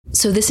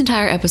So this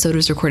entire episode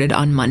was recorded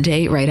on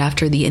Monday, right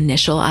after the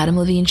initial Adam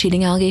Levine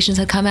cheating allegations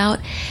had come out.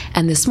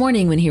 And this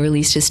morning when he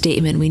released his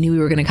statement, we knew we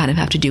were going to kind of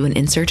have to do an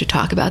insert to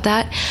talk about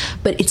that.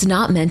 But it's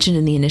not mentioned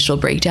in the initial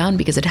breakdown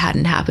because it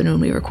hadn't happened when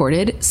we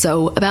recorded.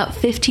 So about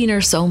 15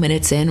 or so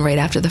minutes in, right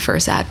after the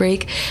first ad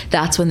break,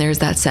 that's when there's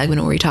that segment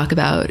where we talk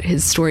about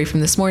his story from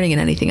this morning and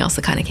anything else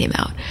that kind of came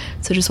out.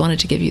 So just wanted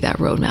to give you that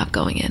roadmap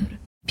going in.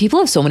 People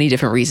have so many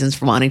different reasons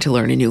for wanting to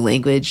learn a new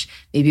language.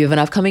 Maybe you have an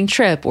upcoming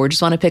trip or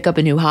just want to pick up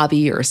a new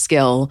hobby or a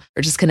skill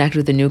or just connect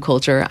with a new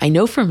culture. I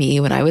know for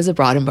me, when I was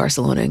abroad in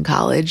Barcelona in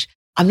college,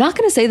 I'm not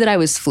going to say that I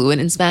was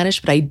fluent in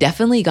Spanish, but I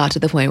definitely got to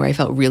the point where I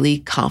felt really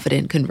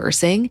confident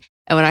conversing.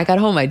 And when I got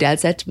home, my dad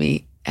said to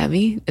me,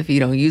 Emmy, if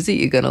you don't use it,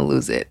 you're going to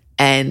lose it.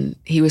 And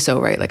he was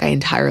so right. Like I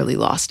entirely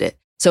lost it.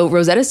 So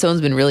Rosetta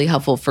Stone's been really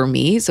helpful for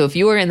me. So if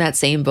you are in that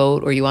same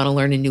boat or you want to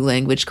learn a new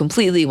language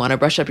completely, want to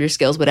brush up your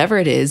skills, whatever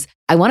it is,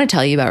 I want to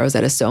tell you about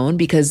Rosetta Stone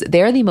because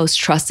they're the most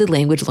trusted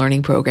language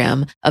learning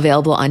program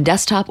available on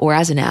desktop or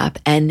as an app.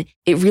 And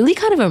it really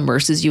kind of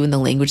immerses you in the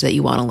language that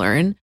you want to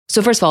learn.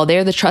 So first of all,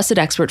 they're the trusted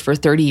expert for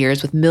 30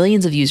 years with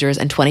millions of users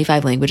and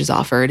 25 languages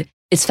offered.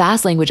 It's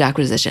fast language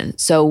acquisition.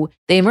 So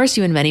they immerse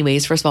you in many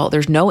ways. First of all,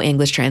 there's no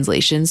English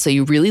translation. So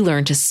you really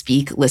learn to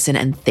speak, listen,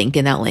 and think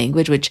in that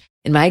language, which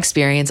in my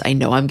experience, I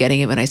know I'm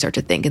getting it when I start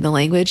to think in the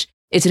language.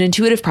 It's an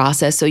intuitive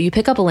process. So you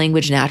pick up a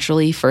language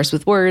naturally, first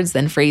with words,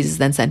 then phrases,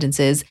 then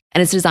sentences,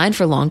 and it's designed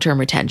for long-term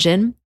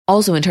retention.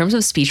 Also, in terms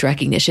of speech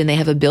recognition, they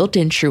have a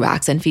built-in true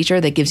accent feature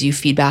that gives you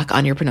feedback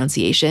on your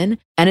pronunciation,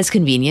 and it's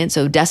convenient.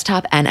 So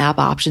desktop and app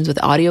options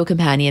with audio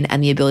companion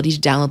and the ability to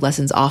download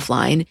lessons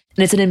offline. And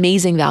it's an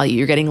amazing value.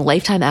 You're getting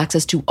lifetime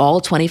access to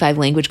all 25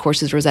 language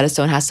courses Rosetta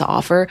Stone has to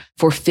offer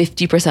for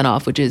 50%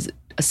 off, which is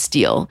a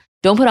steal.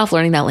 Don't put off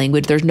learning that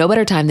language. There's no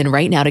better time than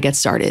right now to get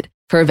started.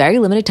 For a very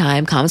limited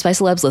time, Comments by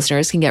Celebs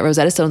listeners can get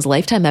Rosetta Stone's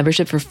lifetime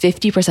membership for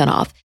 50%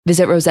 off.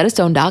 Visit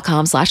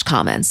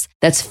rosettastone.com/comments.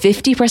 That's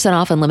 50%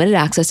 off unlimited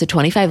access to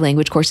 25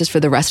 language courses for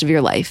the rest of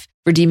your life.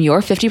 Redeem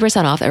your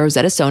 50% off at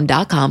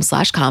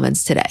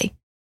rosettastone.com/comments today.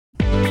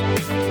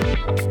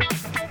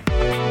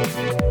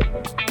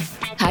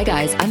 Hi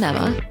guys, I'm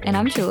Emma. And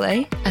I'm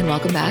Julie. And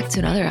welcome back to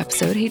another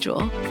episode. Hey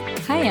Jewel.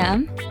 Hi,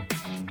 Em.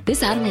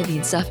 This Adam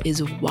Levine stuff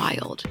is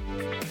wild.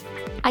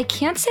 I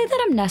can't say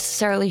that I'm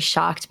necessarily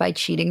shocked by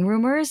cheating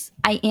rumors.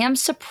 I am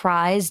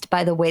surprised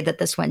by the way that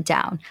this went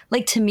down.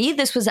 Like, to me,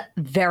 this was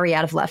very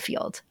out of left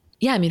field.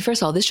 Yeah, I mean,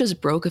 first of all, this just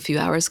broke a few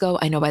hours ago.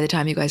 I know by the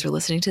time you guys are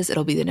listening to this,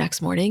 it'll be the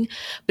next morning,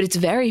 but it's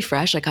very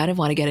fresh. I kind of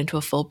want to get into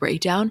a full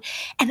breakdown.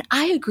 And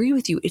I agree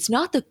with you. It's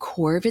not the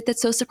core of it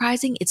that's so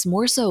surprising. It's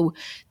more so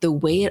the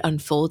way it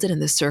unfolded and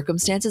the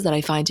circumstances that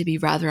I find to be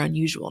rather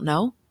unusual,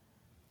 no?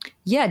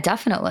 Yeah,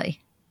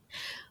 definitely.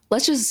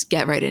 Let's just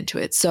get right into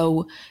it.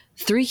 So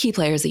 3 key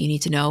players that you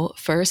need to know.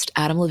 First,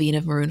 Adam Levine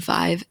of Maroon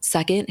 5.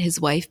 Second, his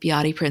wife,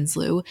 Beate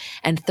Prinsloo.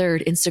 And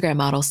third, Instagram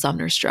model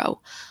Sumner Stroh.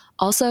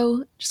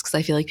 Also, just because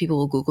I feel like people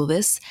will Google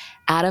this,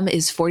 Adam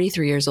is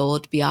 43 years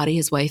old, Beate,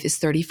 his wife, is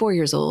 34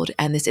 years old,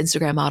 and this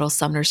Instagram model,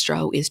 Sumner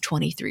Stroh, is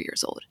 23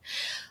 years old.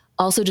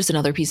 Also, just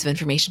another piece of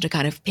information to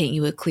kind of paint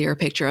you a clearer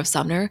picture of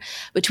Sumner.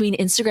 Between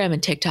Instagram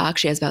and TikTok,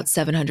 she has about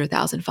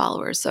 700,000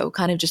 followers. So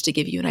kind of just to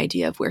give you an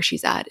idea of where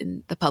she's at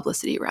in the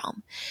publicity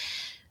realm.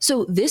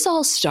 So this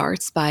all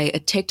starts by a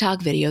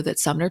TikTok video that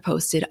Sumner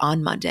posted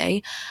on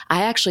Monday.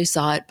 I actually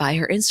saw it by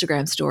her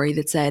Instagram story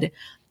that said,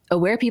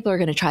 "Aware people are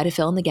going to try to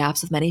fill in the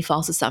gaps with many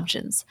false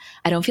assumptions.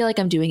 I don't feel like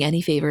I'm doing any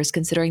favors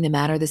considering the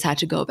manner this had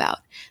to go about."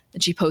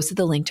 And she posted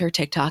the link to her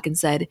TikTok and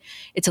said,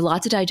 "It's a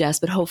lot to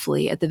digest, but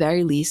hopefully, at the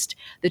very least,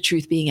 the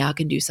truth being out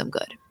can do some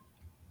good."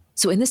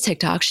 So in this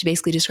TikTok, she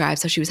basically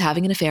describes how she was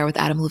having an affair with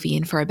Adam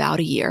Levine for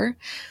about a year.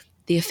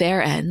 The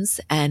affair ends,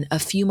 and a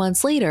few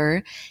months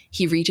later,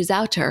 he reaches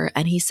out to her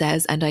and he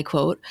says, and I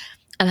quote,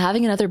 "I'm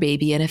having another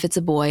baby, and if it's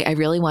a boy, I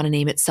really want to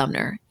name it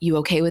Sumner. You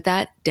okay with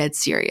that? Dead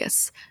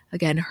serious."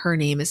 Again, her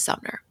name is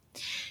Sumner.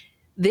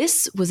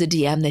 This was a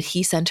DM that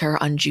he sent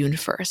her on June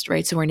 1st,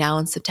 right? So we're now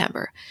in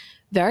September.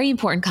 Very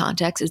important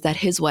context is that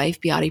his wife,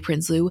 Beate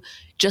Prinsloo,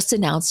 just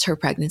announced her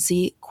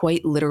pregnancy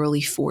quite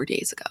literally 4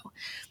 days ago.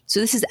 So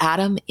this is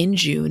Adam in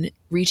June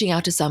reaching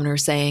out to Sumner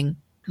saying,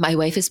 "My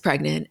wife is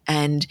pregnant,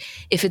 and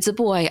if it's a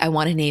boy, I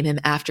want to name him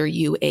after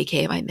you,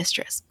 aka my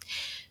mistress."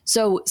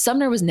 So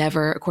Sumner was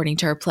never, according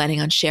to her, planning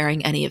on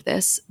sharing any of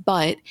this,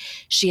 but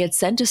she had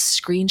sent a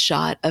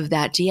screenshot of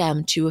that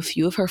DM to a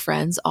few of her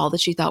friends, all that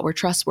she thought were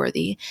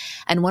trustworthy,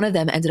 and one of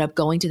them ended up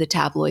going to the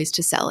tabloids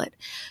to sell it.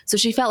 So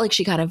she felt like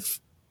she kind of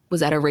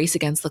was at a race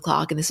against the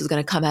clock, and this was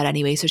going to come out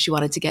anyway, so she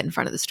wanted to get in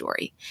front of the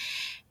story.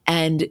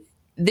 And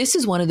this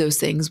is one of those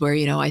things where,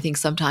 you know, I think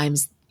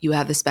sometimes you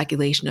have the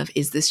speculation of,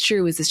 is this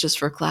true? Is this just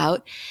for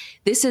clout?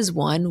 This is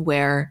one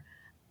where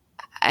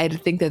I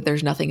think that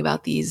there's nothing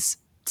about these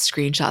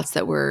screenshots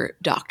that were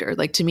doctored.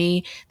 Like, to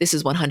me, this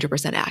is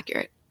 100%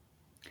 accurate.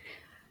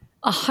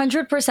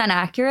 100%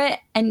 accurate.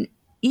 And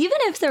even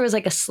if there was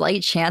like a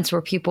slight chance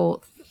where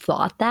people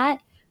thought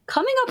that,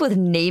 coming up with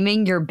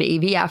naming your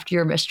baby after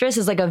your mistress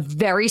is like a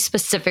very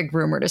specific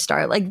rumor to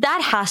start. Like,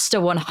 that has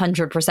to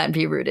 100%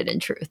 be rooted in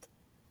truth.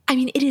 I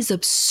mean, it is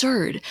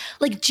absurd.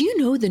 Like, do you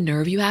know the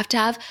nerve you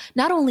have,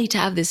 not only to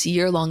have this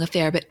year-long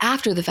affair, but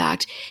after the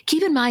fact?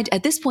 Keep in mind,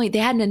 at this point, they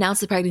hadn't announced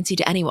the pregnancy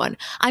to anyone.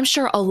 I'm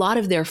sure a lot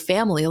of their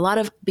family, a lot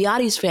of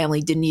Beatty's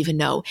family didn't even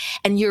know.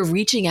 And you're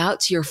reaching out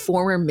to your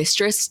former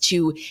mistress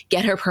to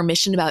get her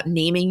permission about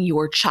naming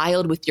your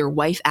child with your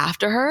wife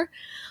after her?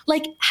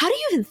 Like, how do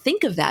you even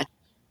think of that?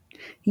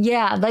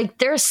 Yeah, like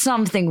there's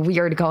something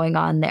weird going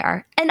on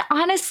there. And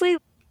honestly,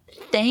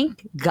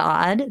 thank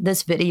God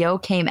this video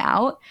came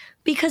out,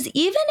 because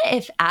even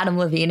if Adam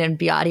Levine and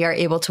Beate are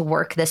able to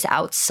work this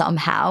out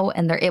somehow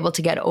and they're able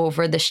to get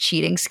over this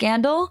cheating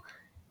scandal,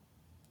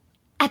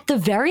 at the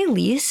very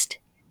least,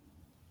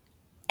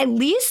 at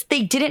least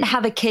they didn't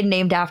have a kid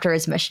named after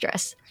his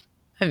mistress.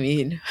 I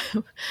mean,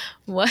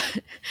 what?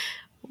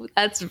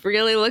 That's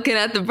really looking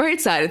at the bright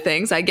side of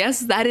things. I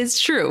guess that is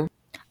true.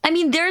 I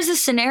mean, there's a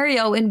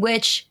scenario in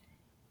which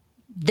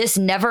this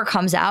never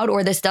comes out,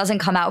 or this doesn't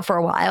come out for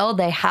a while.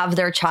 They have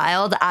their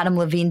child. Adam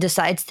Levine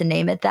decides to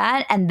name it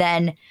that. And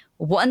then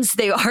once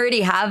they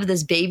already have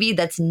this baby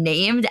that's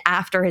named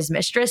after his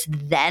mistress,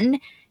 then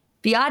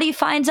Beate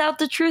finds out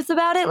the truth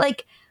about it.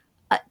 Like,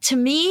 to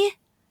me,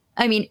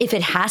 I mean, if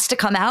it has to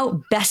come out,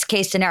 best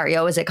case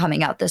scenario is it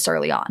coming out this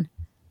early on.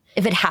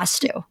 If it has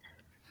to.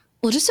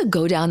 Well, just to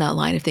go down that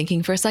line of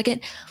thinking for a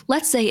second,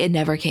 let's say it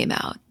never came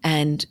out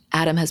and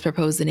Adam has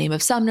proposed the name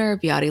of Sumner.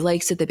 Beate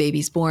likes it. The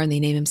baby's born.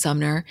 They name him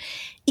Sumner.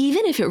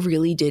 Even if it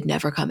really did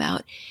never come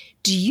out,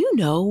 do you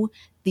know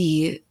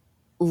the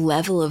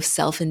level of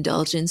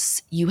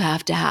self-indulgence you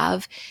have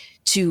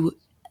to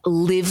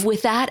live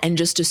with that and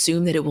just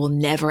assume that it will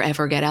never,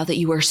 ever get out, that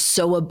you are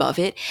so above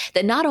it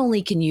that not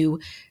only can you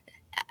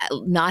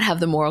not have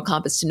the moral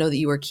compass to know that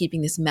you are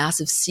keeping this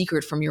massive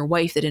secret from your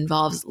wife that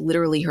involves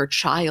literally her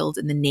child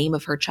and the name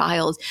of her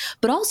child,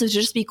 but also to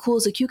just be cool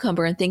as a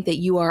cucumber and think that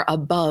you are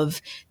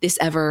above this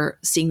ever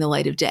seeing the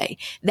light of day.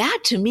 That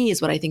to me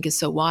is what I think is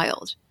so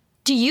wild.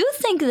 Do you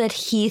think that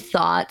he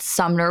thought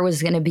Sumner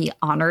was going to be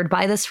honored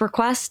by this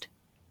request?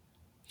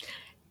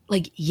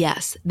 Like,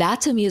 yes,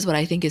 that to me is what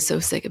I think is so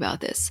sick about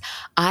this.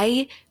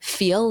 I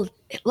feel,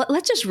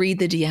 let's just read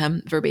the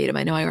DM verbatim.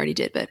 I know I already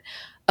did, but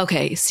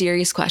okay,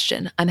 serious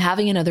question. I'm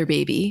having another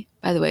baby.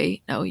 By the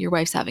way, no, your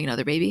wife's having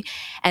another baby.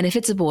 And if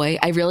it's a boy,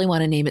 I really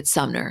want to name it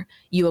Sumner.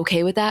 You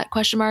okay with that?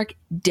 Question mark.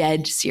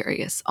 Dead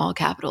serious. All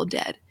capital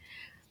dead.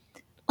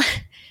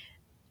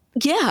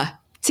 Yeah.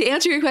 To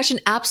answer your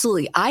question,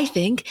 absolutely. I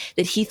think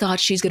that he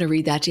thought she's going to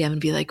read that DM and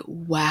be like,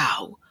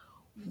 wow,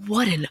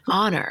 what an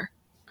honor.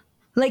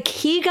 Like,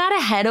 he got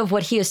ahead of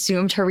what he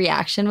assumed her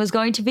reaction was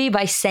going to be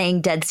by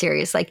saying dead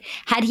serious. Like,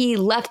 had he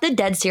left the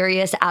dead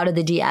serious out of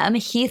the DM,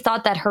 he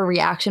thought that her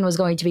reaction was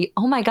going to be,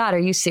 oh my God, are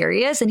you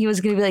serious? And he was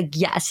going to be like,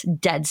 yes,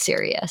 dead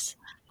serious.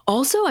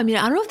 Also, I mean,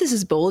 I don't know if this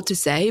is bold to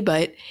say,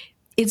 but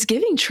it's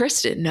giving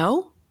Tristan,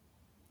 no?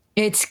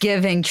 It's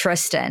giving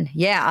Tristan,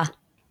 yeah.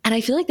 And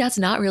I feel like that's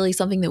not really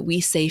something that we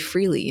say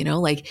freely, you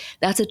know, like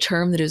that's a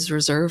term that is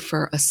reserved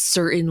for a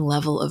certain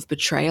level of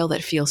betrayal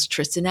that feels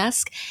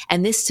Tristan-esque.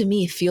 And this to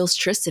me feels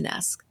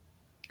Tristan-esque.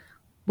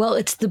 Well,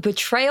 it's the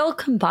betrayal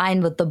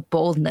combined with the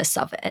boldness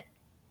of it.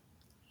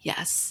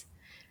 Yes,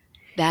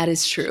 that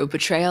is true.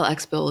 Betrayal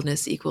x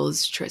boldness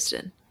equals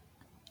Tristan.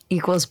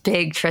 Equals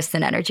big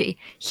Tristan energy.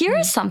 Here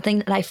is something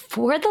that I,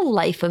 for the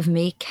life of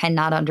me,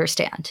 cannot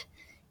understand.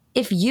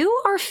 If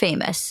you are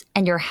famous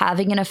and you're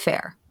having an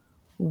affair,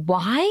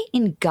 why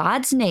in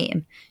God's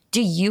name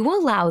do you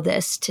allow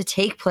this to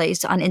take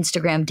place on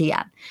Instagram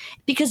DM?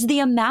 Because the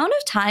amount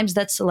of times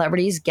that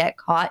celebrities get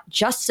caught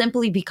just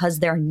simply because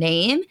their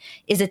name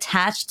is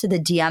attached to the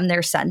DM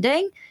they're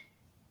sending.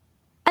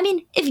 I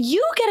mean, if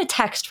you get a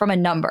text from a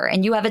number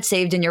and you have it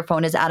saved in your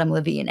phone as Adam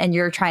Levine and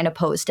you're trying to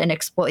post and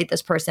exploit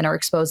this person or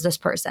expose this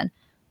person,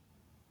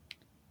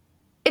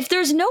 if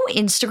there's no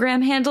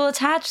Instagram handle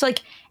attached, like,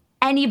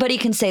 anybody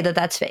can say that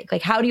that's fake.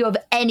 Like, how do you have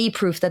any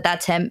proof that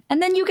that's him?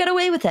 And then you get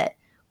away with it.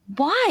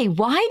 Why?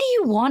 Why do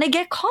you want to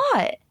get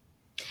caught?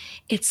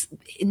 It's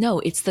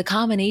the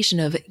combination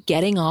of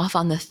getting off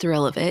on the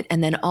thrill of it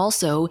and then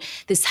also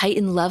this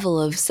heightened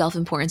level of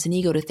self-importance and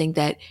ego to think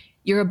that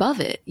you're above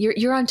it.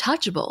 You're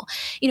untouchable.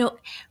 You know,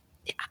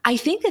 I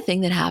think the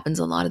thing that happens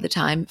a lot of the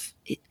time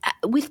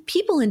with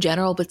people in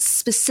general, but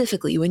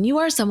specifically when you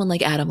are someone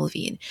like Adam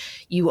Levine,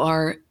 you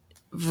are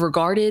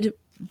regarded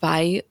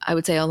by, I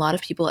would say, a lot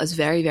of people as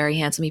very, very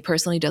handsome. He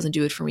personally doesn't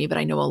do it for me, but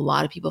I know a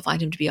lot of people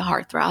find him to be a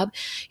heartthrob.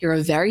 You're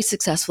a very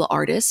successful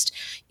artist.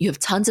 You have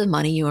tons of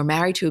money. You are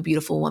married to a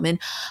beautiful woman.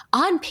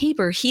 On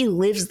paper, he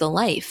lives the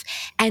life.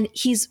 And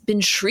he's been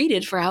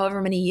treated for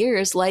however many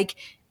years like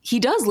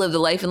he does live the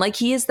life and like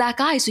he is that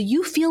guy. So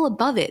you feel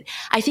above it.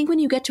 I think when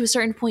you get to a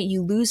certain point,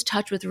 you lose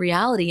touch with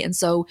reality. And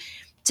so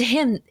to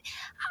him,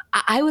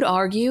 I would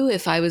argue,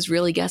 if I was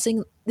really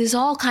guessing, this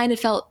all kind of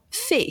felt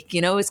fake. You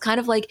know, it's kind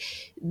of like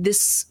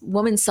this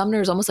woman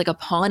Sumner is almost like a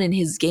pawn in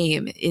his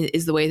game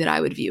is the way that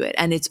I would view it.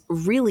 And it's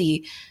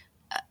really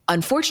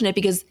unfortunate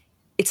because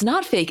it's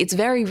not fake. It's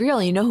very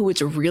real. You know who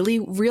it's really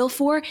real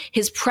for?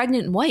 His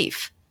pregnant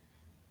wife.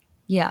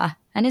 Yeah.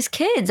 And his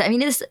kids. I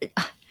mean,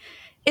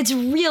 it's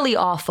really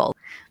awful.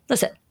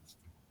 Listen,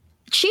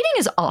 cheating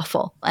is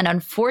awful. And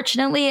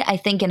unfortunately, I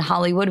think in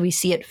Hollywood, we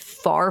see it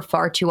far,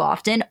 far too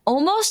often,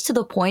 almost to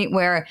the point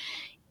where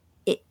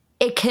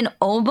it can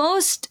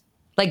almost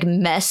like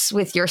mess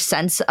with your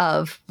sense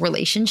of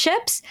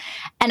relationships.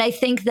 And I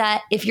think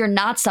that if you're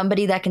not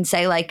somebody that can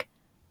say like,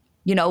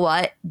 you know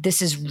what,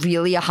 this is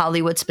really a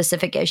Hollywood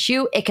specific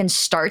issue, it can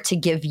start to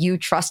give you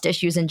trust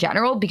issues in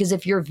general. Because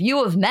if your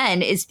view of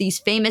men is these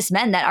famous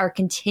men that are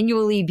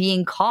continually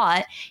being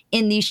caught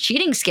in these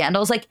cheating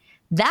scandals, like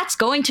that's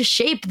going to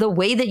shape the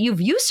way that you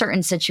view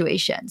certain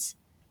situations.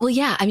 Well,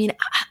 yeah, I mean,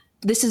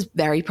 this is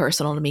very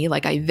personal to me.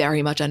 Like, I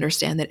very much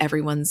understand that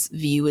everyone's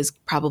view is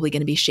probably going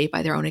to be shaped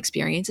by their own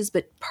experiences.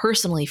 But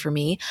personally, for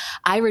me,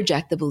 I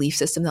reject the belief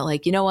system that,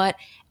 like, you know what,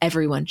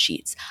 everyone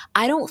cheats.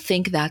 I don't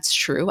think that's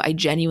true. I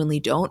genuinely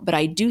don't. But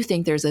I do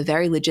think there's a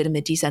very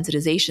legitimate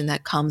desensitization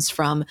that comes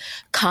from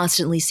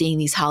constantly seeing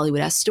these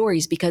Hollywood-esque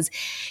stories, because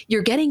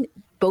you're getting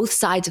both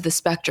sides of the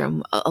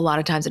spectrum a lot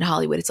of times in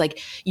Hollywood. It's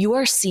like you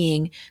are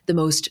seeing the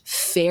most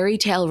fairy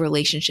tale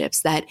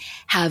relationships that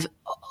have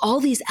all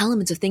these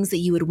elements of things that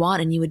you would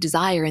want and you would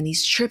desire, and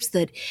these trips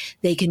that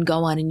they can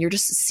go on, and you're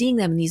just seeing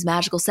them in these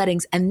magical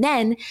settings. And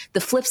then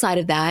the flip side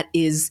of that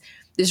is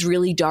this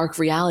really dark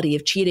reality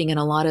of cheating and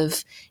a lot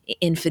of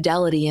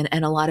infidelity and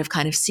a lot of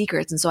kind of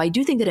secrets. And so I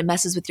do think that it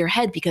messes with your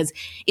head, because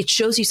it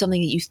shows you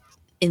something that you,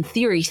 in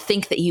theory,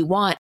 think that you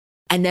want,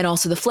 and then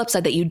also the flip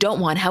side that you don't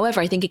want.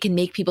 However, I think it can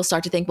make people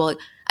start to think, well,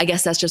 I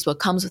guess that's just what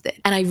comes with it.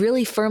 And I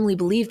really firmly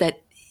believe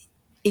that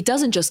it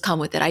doesn't just come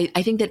with it.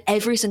 I think that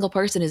every single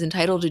person is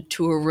entitled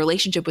to a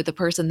relationship with a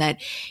person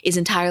that is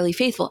entirely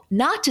faithful.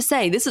 Not to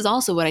say, this is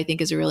also what I think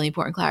is a really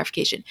important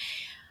clarification.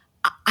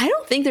 I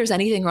don't think there's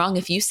anything wrong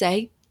if you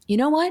say, you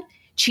know what,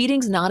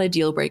 cheating's not a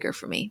deal breaker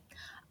for me.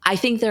 I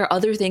think there are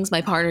other things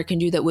my partner can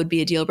do that would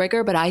be a deal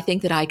breaker, but I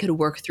think that I could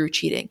work through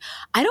cheating.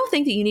 I don't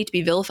think that you need to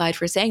be vilified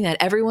for saying that.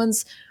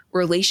 Everyone's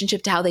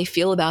relationship to how they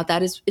feel about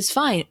that is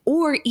fine.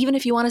 Or even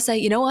if you want to say,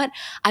 you know what,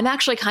 I'm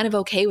actually kind of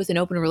okay with an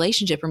open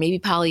relationship, or maybe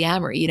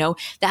polyamory, you know,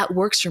 that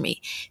works for me.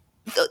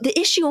 The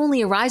issue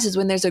only arises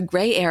when there's a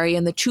gray area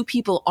and the two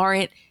people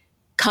aren't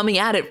coming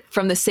at it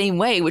from the same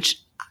way, which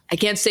I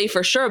can't say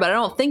for sure, but I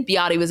don't think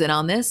Beate was in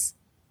on this.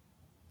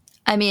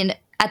 I mean,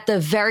 at the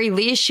very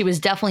least, she was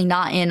definitely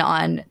not in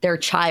on their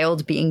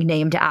child being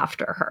named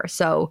after her.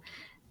 So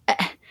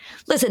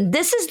listen,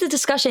 this is the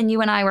discussion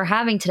you and I were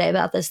having today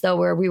about this, though,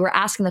 where we were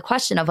asking the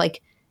question of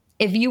like,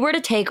 if you were to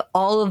take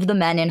all of the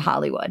men in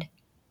Hollywood,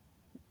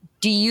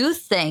 do you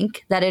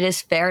think that it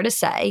is fair to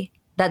say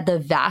that the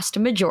vast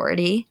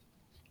majority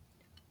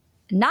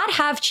not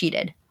have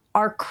cheated,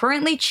 are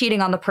currently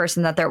cheating on the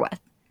person that they're with?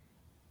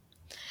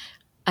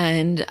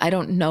 And I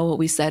don't know what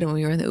we said when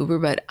we were in the Uber,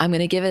 but I'm going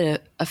to give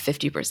it a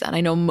 50%.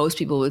 I know most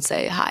people would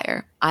say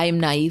higher. I am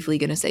naively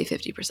going to say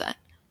 50%.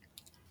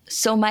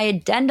 So my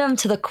addendum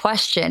to the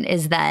question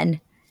is then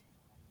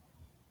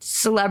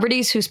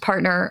celebrities whose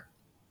partner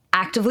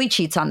actively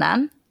cheats on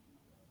them,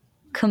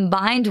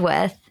 combined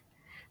with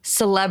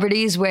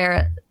celebrities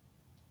where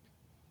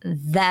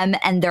them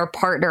and their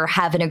partner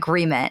have an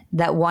agreement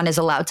that one is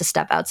allowed to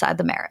step outside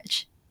the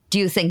marriage. Do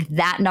you think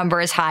that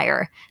number is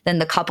higher than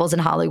the couples in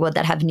Hollywood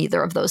that have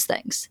neither of those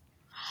things?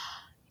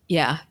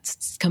 Yeah,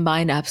 it's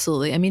combined,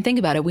 absolutely. I mean, think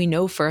about it. We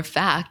know for a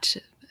fact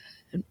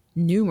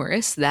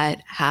numerous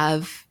that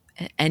have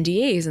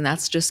NDAs, and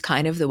that's just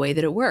kind of the way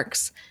that it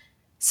works.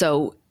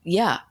 So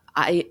yeah,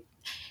 I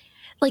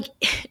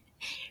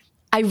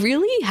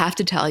really have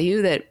to tell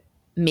you that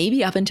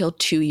maybe up until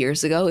 2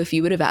 years ago, if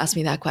you would have asked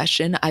me that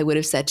question, I would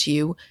have said to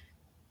you,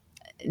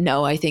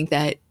 no, I think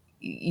that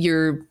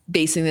you're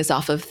basing this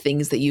off of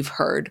things that you've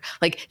heard,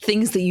 like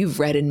things that you've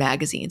read in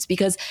magazines.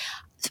 Because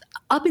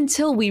up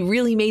until we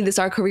really made this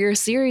our career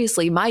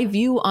seriously, my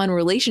view on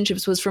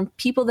relationships was from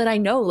people that I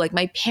know, like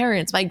my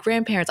parents, my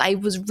grandparents. I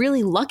was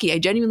really lucky. I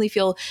genuinely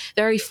feel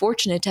very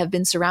fortunate to have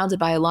been surrounded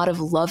by a lot of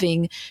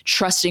loving,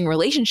 trusting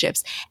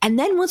relationships. And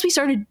then once we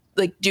started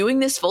like doing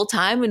this full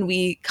time and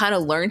we kind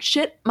of learned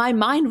shit, my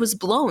mind was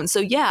blown. So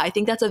yeah, I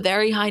think that's a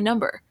very high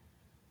number.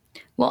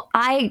 Well,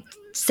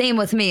 same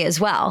with me as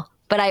well.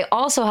 But I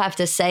also have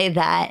to say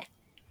that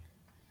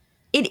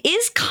it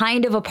is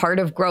kind of a part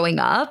of growing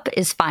up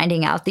is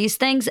finding out these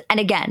things. And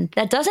again,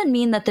 that doesn't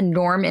mean that the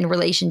norm in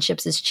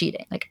relationships is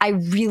cheating. Like I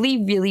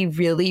really, really,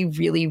 really,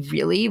 really,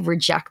 really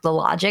reject the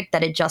logic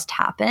that it just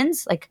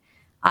happens.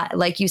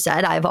 Like you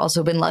said, I've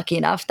also been lucky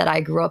enough that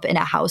I grew up in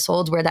a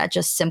household where that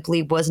just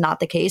simply was not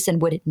the case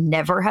and would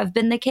never have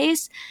been the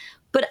case.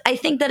 But I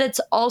think that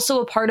it's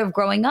also a part of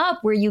growing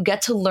up where you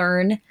get to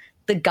learn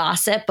the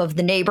gossip of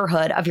the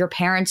neighborhood, of your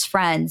parents'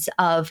 friends,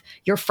 of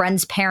your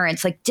friends'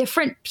 parents, like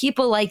different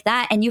people like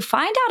that. And you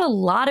find out a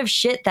lot of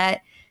shit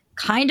that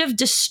kind of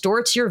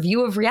distorts your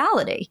view of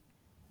reality.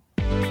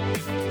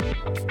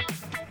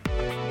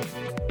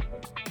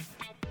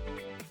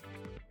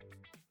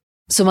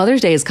 So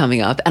Mother's Day is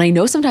coming up, and I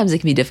know sometimes it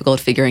can be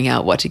difficult figuring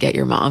out what to get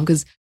your mom,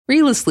 because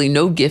realistically,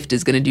 no gift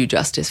is going to do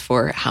justice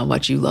for how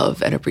much you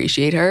love and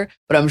appreciate her.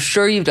 But I'm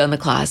sure you've done the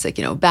classic,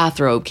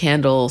 bathrobe,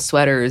 candle,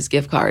 sweaters,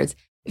 gift cards.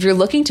 If you're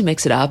looking to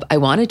mix it up, I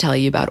want to tell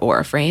you about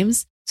Aura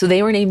Frames. So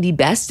they were named the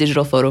best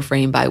digital photo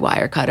frame by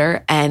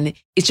Wirecutter. And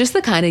it's just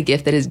the kind of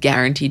gift that is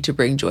guaranteed to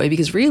bring joy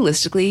because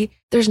realistically,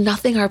 there's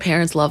nothing our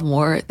parents love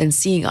more than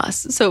seeing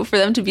us. So for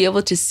them to be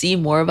able to see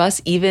more of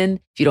us, even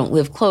if you don't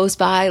live close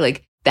by,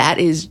 like that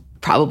is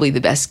probably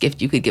the best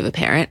gift you could give a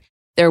parent.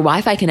 They're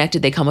Wi-Fi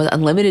connected. They come with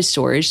unlimited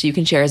storage, so you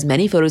can share as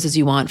many photos as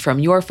you want from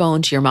your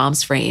phone to your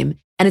mom's frame.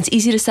 And it's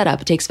easy to set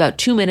up. It takes about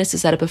 2 minutes to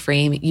set up a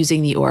frame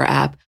using the Aura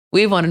app.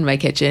 We have one in my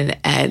kitchen,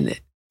 and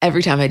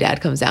every time my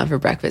dad comes down for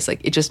breakfast, like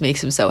it just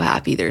makes him so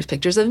happy. There's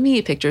pictures of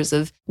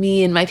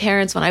me and my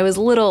parents when I was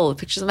little,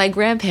 pictures of my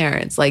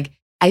grandparents. Like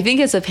I think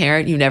as a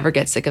parent, you never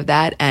get sick of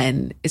that.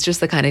 And it's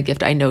just the kind of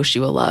gift I know she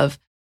will love.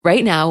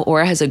 Right now,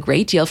 Aura has a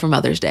great deal for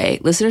Mother's Day.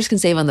 Listeners can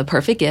save on the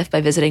perfect gift by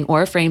visiting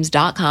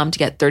auraframes.com to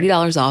get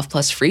 $30 off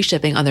plus free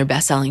shipping on their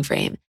best-selling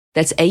frame.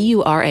 That's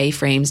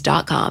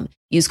AURAframes.com.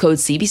 Use code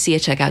CBC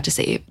at checkout to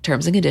save.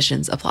 Terms and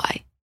conditions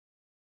apply.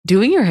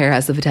 Doing your hair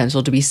has the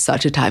potential to be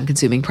such a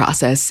time-consuming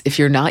process if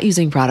you're not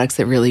using products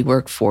that really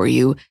work for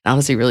you and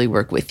honestly really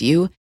work with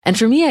you. And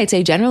for me, I'd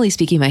say generally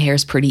speaking, my hair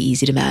is pretty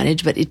easy to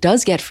manage, but it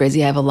does get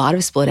frizzy. I have a lot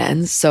of split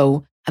ends,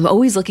 so I'm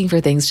always looking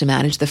for things to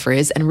manage the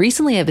frizz. And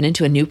recently I've been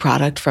into a new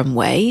product from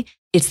Ouai.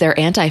 It's their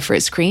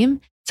anti-frizz cream.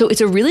 So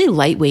it's a really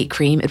lightweight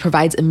cream. It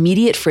provides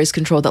immediate frizz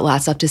control that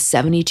lasts up to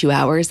 72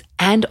 hours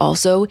and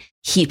also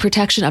heat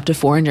protection up to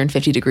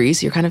 450 degrees.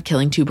 So you're kind of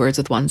killing two birds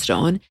with one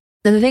stone.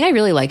 And the thing I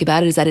really like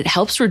about it is that it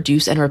helps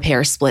reduce and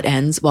repair split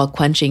ends while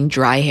quenching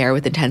dry hair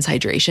with intense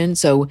hydration.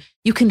 So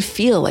you can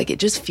feel like it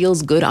just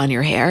feels good on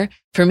your hair.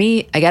 For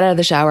me, I get out of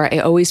the shower, I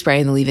always spray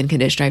in the leave-in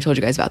conditioner. I've told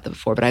you guys about that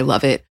before, but I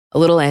love it. A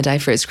little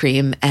anti-frizz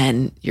cream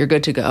and you're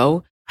good to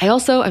go. I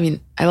love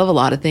a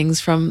lot of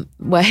things from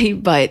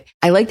Ouai, but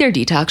I like their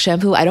detox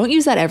shampoo. I don't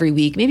use that every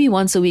week, maybe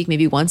once a week,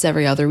 maybe once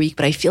every other week,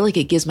 but I feel like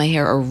it gives my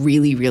hair a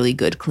really, really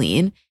good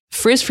clean.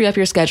 Frizz free up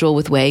your schedule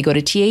with Ouai. Go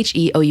to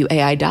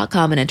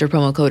THEOUAI.com and enter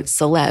promo code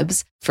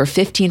CELEBS for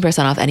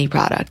 15% off any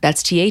product.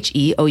 That's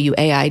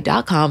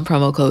THEOUAI.com,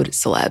 promo code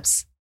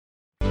CELEBS.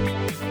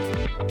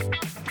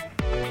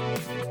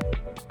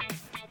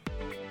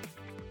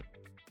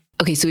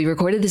 Okay, so we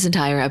recorded this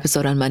entire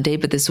episode on Monday,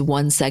 but this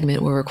one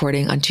segment we're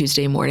recording on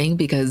Tuesday morning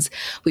because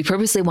we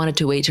purposely wanted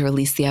to wait to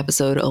release the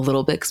episode a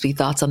little bit because we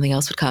thought something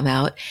else would come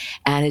out,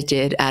 and it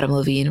did. Adam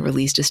Levine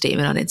released a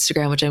statement on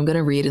Instagram, which I'm going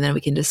to read and then we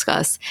can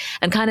discuss,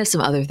 and kind of some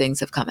other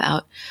things have come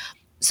out.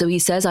 So he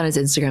says on his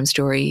Instagram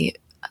story,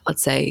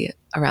 let's say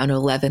around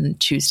 11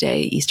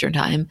 Tuesday Eastern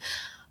time,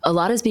 "A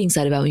lot is being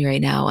said about me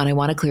right now, and I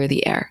want to clear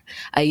the air.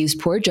 I used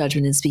poor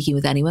judgment in speaking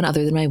with anyone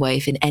other than my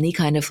wife in any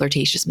kind of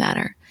flirtatious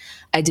manner.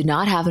 I did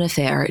not have an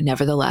affair.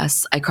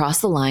 Nevertheless, I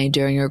crossed the line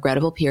during a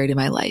regrettable period in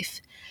my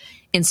life.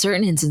 In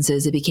certain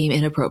instances, it became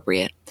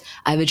inappropriate.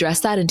 I've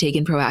addressed that and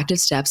taken proactive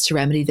steps to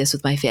remedy this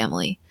with my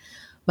family.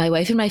 My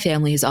wife and my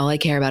family is all I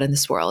care about in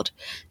this world.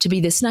 To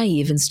be this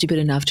naive and stupid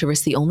enough to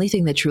risk the only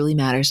thing that truly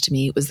matters to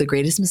me was the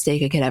greatest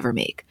mistake I could ever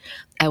make.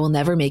 I will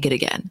never make it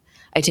again.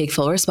 I take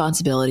full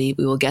responsibility.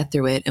 We will get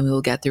through it, and we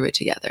will get through it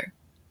together."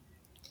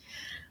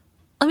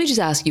 Let me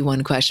just ask you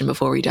one question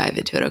before we dive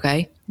into it,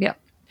 okay? Yeah.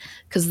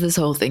 Because this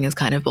whole thing is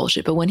kind of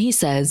bullshit. But when he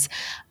says,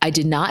 "I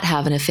did not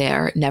have an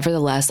affair,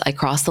 nevertheless, I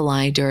crossed the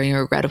line during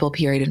a regrettable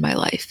period in my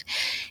life,"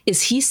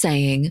 is he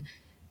saying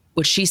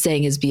what she's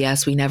saying is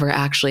BS, we never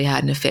actually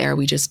had an affair,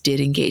 we just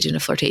did engage in a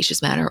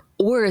flirtatious manner?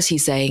 Or is he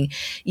saying,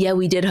 yeah,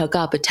 we did hook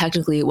up, but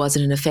technically it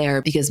wasn't an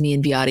affair because me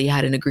and Beati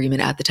had an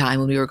agreement at the time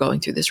when we were going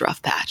through this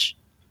rough patch?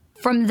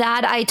 From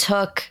that, I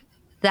took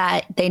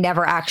that they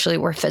never actually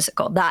were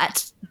physical.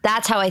 That's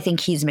how I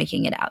think he's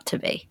making it out to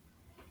be.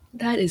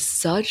 That is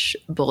such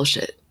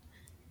bullshit.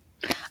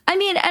 I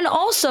mean, and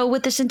also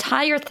with this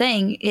entire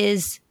thing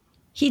is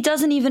he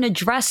doesn't even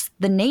address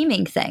the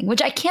naming thing,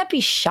 which I can't be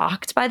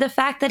shocked by the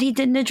fact that he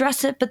didn't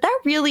address it. But that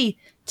really,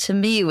 to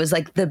me, was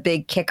like the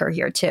big kicker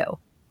here, too.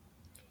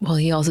 Well,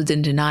 he also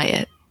didn't deny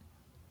it.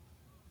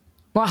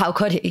 Well, how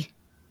could he?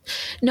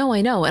 No,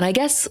 I know. And I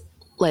guess,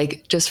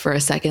 like, just for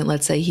a second,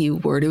 let's say he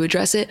were to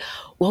address it,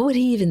 what would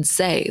he even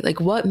say? Like,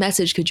 what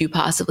message could you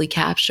possibly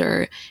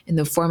capture in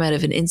the format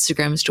of an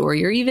Instagram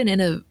story or even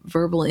in a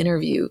verbal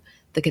interview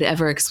that could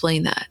ever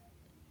explain that?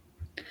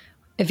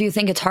 If you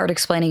think it's hard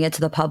explaining it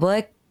to the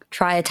public,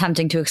 try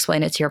attempting to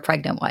explain it to your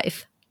pregnant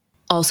wife.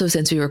 Also,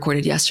 since we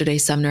recorded yesterday,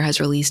 Sumner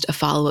has released a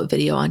follow-up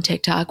video on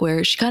TikTok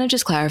where she kind of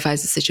just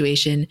clarifies the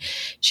situation.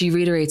 She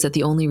reiterates that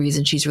the only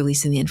reason she's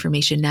releasing the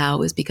information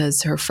now is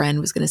because her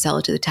friend was going to sell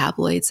it to the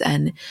tabloids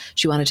and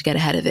she wanted to get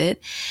ahead of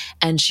it.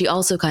 And she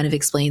also kind of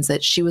explains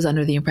that she was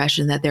under the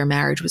impression that their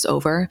marriage was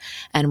over.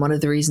 And one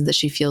of the reasons that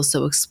she feels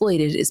so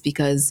exploited is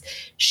because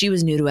she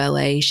was new to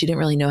LA. She didn't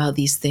really know how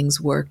these things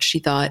worked. She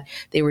thought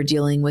they were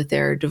dealing with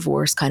their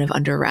divorce kind of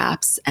under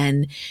wraps.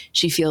 And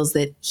she feels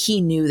that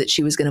he knew that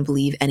she was going to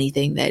believe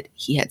anything that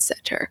he had said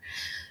to her.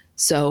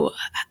 So,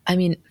 I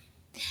mean,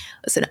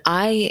 listen,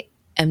 I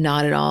am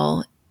not at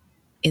all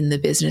in the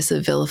business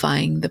of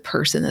vilifying the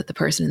person that the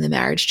person in the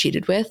marriage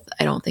cheated with.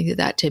 I don't think that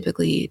that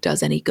typically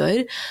does any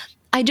good.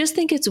 I just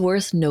think it's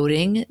worth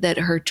noting that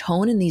her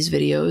tone in these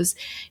videos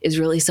is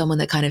really someone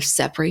that kind of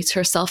separates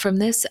herself from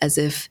this, as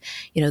if,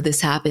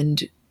 this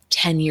happened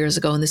 10 years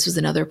ago and this was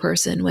another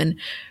person, when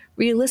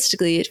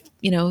realistically,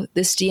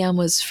 this DM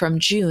was from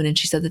June, and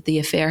she said that the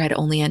affair had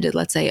only ended,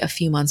 let's say, a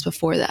few months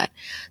before that.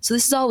 So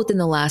this is all within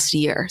the last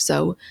year.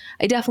 So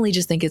I definitely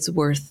just think it's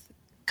worth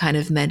kind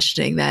of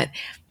mentioning that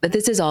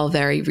this is all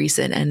very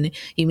recent, and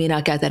you may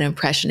not get that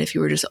impression if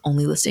you were just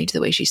only listening to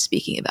the way she's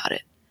speaking about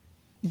it.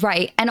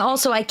 Right. And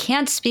also, I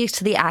can't speak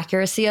to the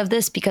accuracy of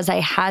this because I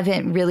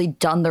haven't really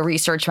done the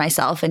research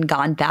myself and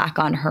gone back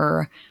on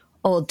her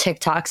old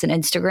TikToks and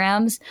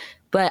Instagrams.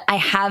 But I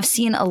have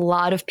seen a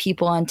lot of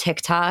people on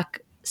TikTok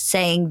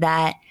saying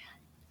that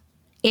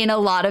in a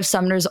lot of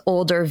Sumner's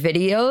older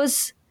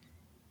videos,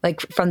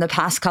 like from the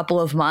past couple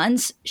of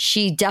months,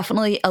 she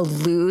definitely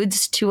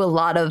alludes to a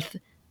lot of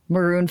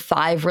Maroon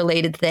 5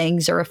 related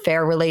things or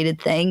affair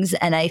related things.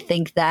 And I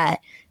think that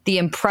the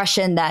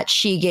impression that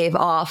she gave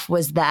off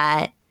was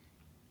that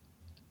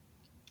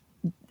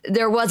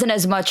there wasn't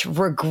as much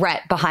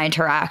regret behind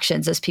her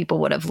actions as people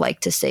would have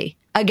liked to see.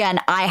 Again,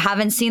 I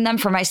haven't seen them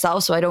for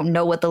myself, so I don't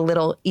know what the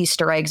little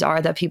Easter eggs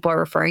are that people are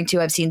referring to.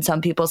 I've seen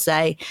some people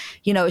say,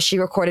 she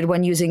recorded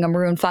one using a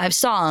Maroon 5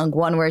 song,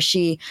 one where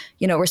she,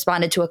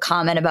 responded to a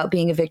comment about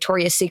being a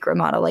Victoria's Secret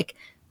model, like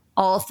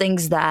all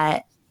things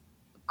that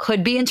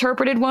could be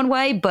interpreted one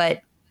way,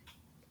 but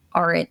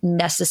aren't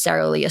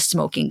necessarily a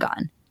smoking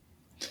gun.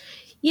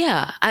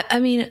 Yeah. I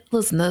mean,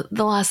 listen,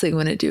 the last thing I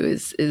want to do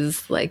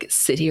is like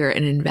sit here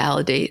and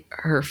invalidate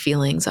her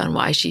feelings on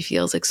why she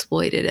feels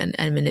exploited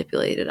and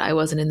manipulated. I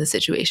wasn't in the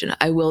situation.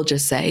 I will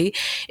just say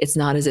it's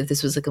not as if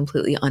this was a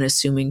completely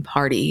unassuming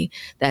party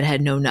that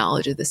had no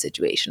knowledge of the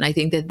situation. I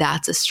think that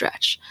that's a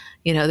stretch.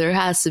 There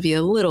has to be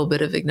a little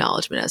bit of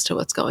acknowledgement as to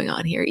what's going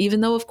on here,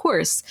 even though, of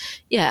course,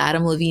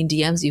 Adam Levine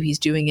DMs you. He's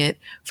doing it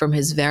from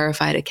his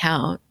verified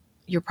account.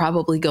 You're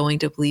probably going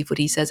to believe what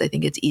he says. I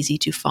think it's easy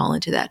to fall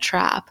into that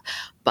trap,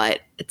 but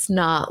it's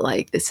not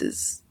like this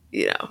is,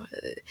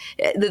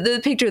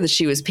 the picture that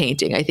she was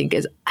painting, I think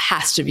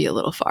has to be a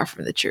little far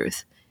from the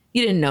truth.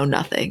 You didn't know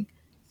nothing.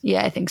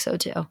 Yeah, I think so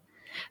too.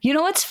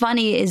 What's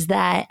funny is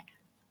that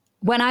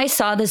when I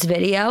saw this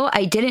video,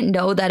 I didn't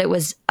know that it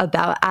was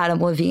about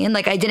Adam Levine.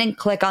 Like, I didn't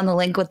click on the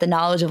link with the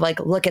knowledge of like,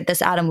 look at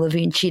this Adam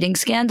Levine cheating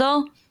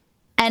scandal.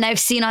 And I've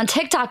seen on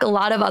TikTok a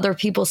lot of other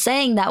people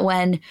saying that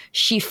when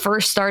she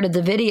first started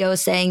the video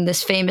saying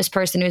this famous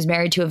person who's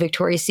married to a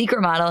Victoria's Secret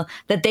model,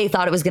 that they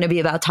thought it was going to be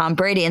about Tom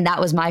Brady. And that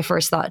was my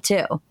first thought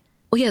too.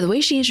 Well, yeah, the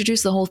way she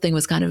introduced the whole thing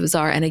was kind of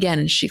bizarre. And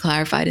again, she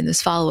clarified in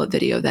this follow-up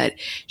video that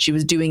she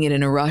was doing it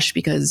in a rush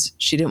because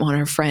she didn't want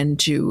her friend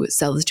to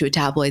sell this to a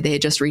tabloid. They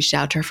had just reached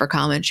out to her for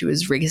comment. She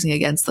was racing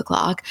against the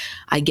clock.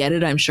 I get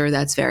it. I'm sure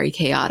that's very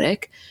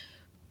chaotic.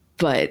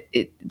 But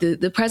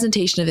the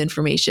presentation of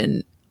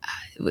information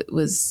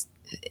was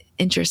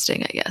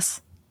interesting, I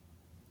guess.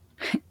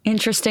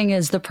 Interesting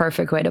is the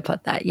perfect way to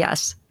put that.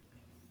 Yes.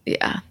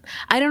 Yeah.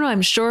 I don't know.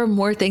 I'm sure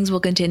more things will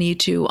continue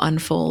to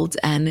unfold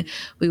and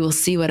we will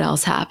see what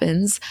else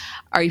happens.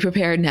 Are you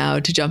prepared now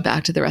to jump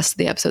back to the rest of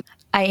the episode?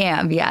 I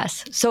am,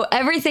 yes. So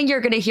everything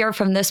you're going to hear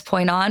from this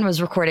point on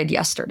was recorded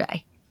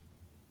yesterday.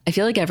 I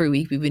feel like every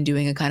week we've been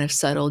doing a kind of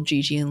subtle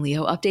Gigi and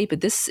Leo update,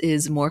 but this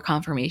is more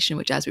confirmation,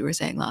 which, as we were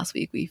saying last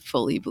week, we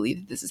fully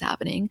believe that this is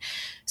happening.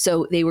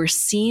 So they were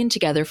seen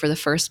together for the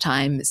first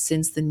time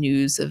since the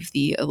news of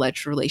the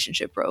alleged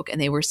relationship broke,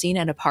 and they were seen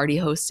at a party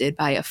hosted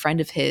by a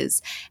friend of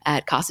his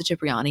at Casa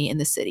Cipriani in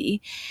the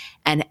city.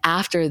 And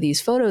after these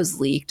photos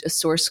leaked, a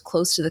source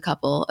close to the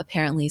couple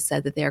apparently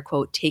said that they are,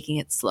 quote, taking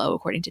it slow,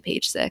 according to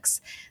Page Six.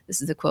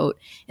 This is a quote.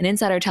 An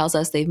insider tells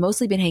us they've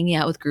mostly been hanging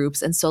out with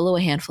groups and solo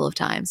a handful of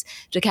times.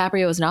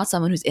 DiCaprio is not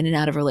someone who's in and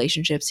out of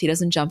relationships. He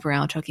doesn't jump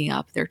around hooking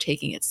up. They're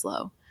taking it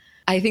slow.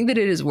 I think that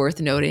it is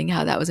worth noting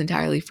how that was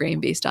entirely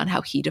framed based on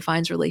how he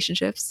defines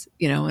relationships,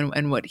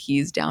 and what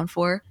he's down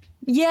for.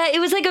 Yeah,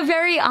 it was like a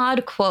very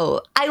odd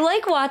quote. I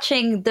like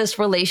watching this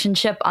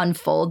relationship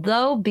unfold,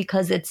 though,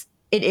 because it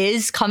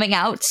is coming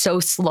out so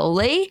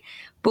slowly,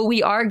 but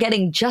we are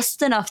getting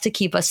just enough to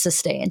keep us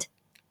sustained.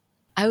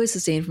 I was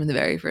sustained from the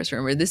very first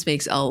rumor. This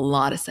makes a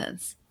lot of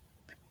sense.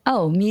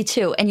 Oh, me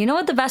too. And you know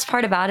what the best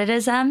part about it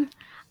is, Em?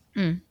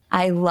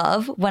 I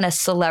love when a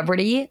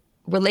celebrity,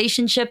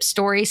 relationship,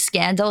 story,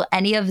 scandal,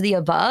 any of the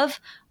above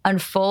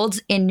unfolds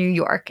in New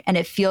York, and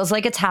it feels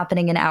like it's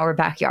happening in our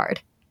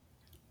backyard.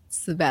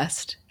 It's the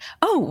best.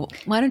 Oh,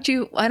 why don't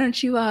you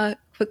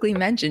quickly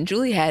mention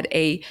Julie had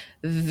a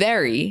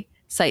very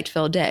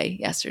sight-filled day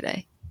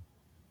yesterday.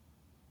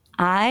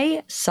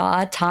 I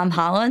saw Tom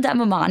Holland at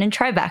Maman in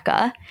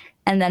Tribeca,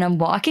 and then I'm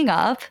walking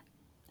up,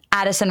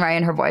 Addison Rae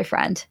and her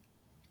boyfriend.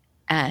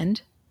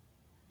 And?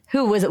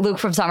 Who was it, Luke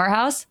from Summer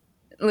House?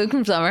 Luke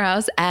from Summer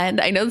House, and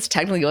I know this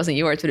technically wasn't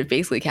yours, but it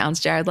basically counts,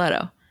 Jared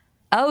Leto.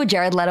 Oh,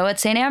 Jared Leto at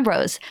St.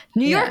 Ambrose.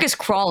 New York is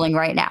crawling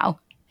right now.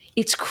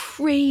 It's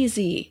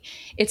crazy.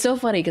 It's so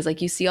funny because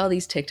you see all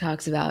these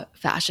TikToks about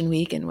Fashion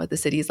Week and what the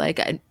city's like.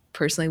 And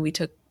personally, we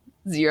took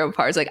zero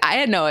parts. Like I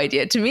had no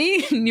idea. To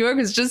me, New York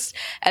was just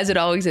as it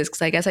always is,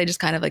 because I guess I just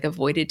kind of like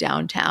avoided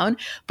downtown.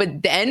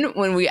 But then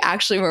when we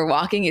actually were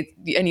walking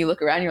and you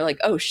look around, you're like,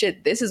 oh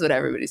shit, this is what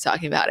everybody's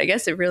talking about. I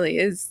guess it really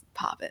is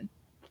popping.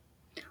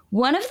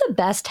 One of the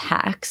best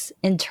hacks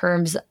in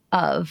terms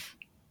of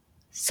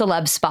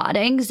celeb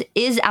spottings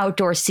is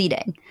outdoor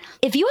seating.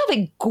 If you have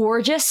a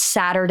gorgeous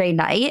Saturday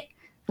night,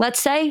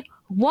 let's say,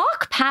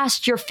 walk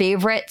past your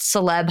favorite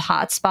celeb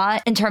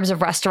hotspot in terms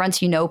of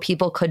restaurants you know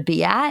people could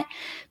be at,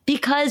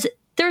 because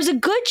there's a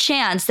good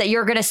chance that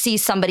you're going to see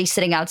somebody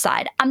sitting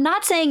outside. I'm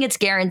not saying it's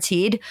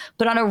guaranteed,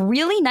 but on a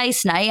really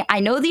nice night, I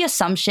know the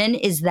assumption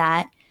is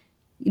that,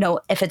 you know,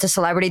 if it's a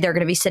celebrity, they're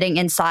going to be sitting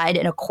inside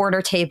in a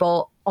corner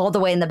table all the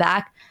way in the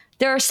back.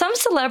 There are some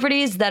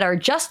celebrities that are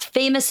just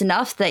famous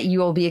enough that you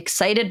will be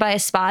excited by a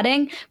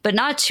spotting, but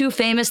not too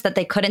famous that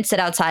they couldn't sit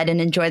outside and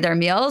enjoy their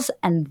meals.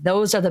 And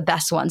those are the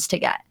best ones to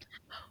get.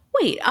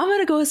 Wait, I'm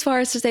going to go as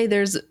far as to say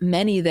there's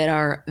many that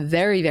are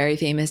very, very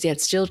famous yet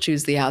still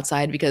choose the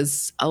outside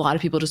because a lot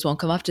of people just won't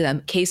come up to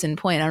them. Case in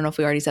point, I don't know if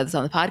we already said this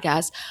on the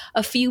podcast.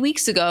 A few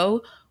weeks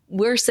ago,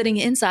 we're sitting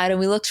inside and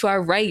we look to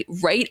our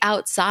right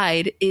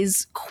outside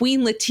is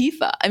Queen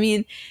Latifah. I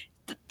mean,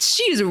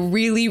 she is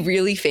really,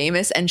 really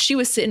famous, and she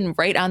was sitting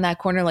right on that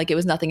corner like it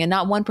was nothing. And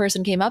not one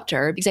person came up to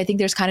her because I think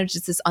there's kind of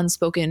just this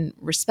unspoken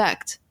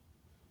respect.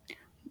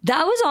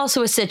 That was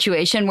also a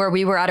situation where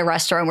we were at a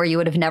restaurant where you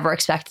would have never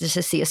expected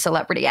to see a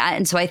celebrity at.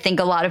 And so I think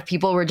a lot of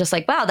people were just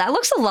like, wow, that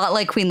looks a lot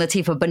like Queen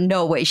Latifah, but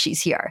no way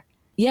she's here.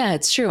 Yeah,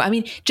 it's true. I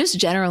mean, just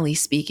generally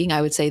speaking,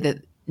 I would say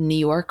that New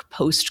York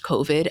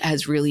post-COVID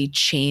has really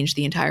changed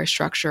the entire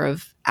structure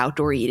of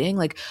outdoor eating.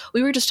 Like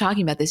we were just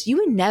talking about this. You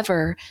would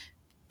never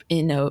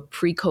in a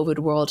pre-COVID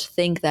world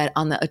think that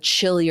on a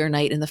chillier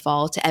night in the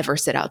fall to ever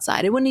sit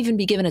outside. It wouldn't even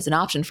be given as an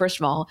option. First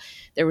of all,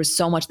 there was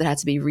so much that had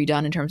to be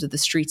redone in terms of the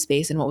street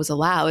space and what was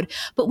allowed,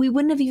 but we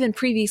wouldn't have even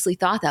previously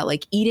thought that.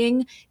 Like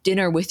eating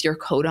dinner with your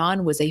coat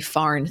on was a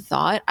foreign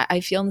thought, I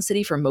feel, in the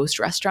city for most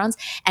restaurants.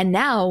 And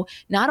now,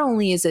 not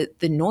only is it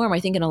the norm, I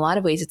think in a lot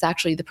of ways it's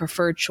actually the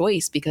preferred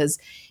choice because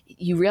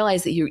you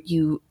realize that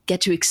you get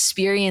to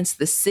experience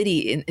the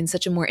city in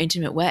such a more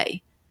intimate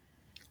way.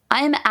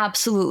 I am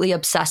absolutely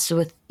obsessed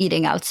with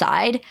eating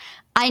outside.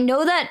 I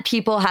know that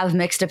people have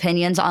mixed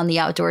opinions on the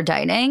outdoor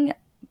dining,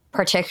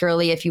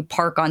 particularly if you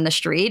park on the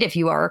street. If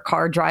you are a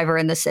car driver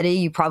in the city,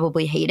 you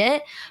probably hate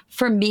it.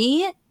 For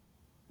me,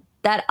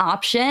 that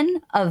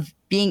option of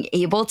being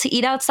able to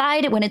eat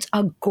outside when it's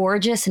a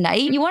gorgeous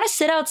night, you want to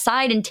sit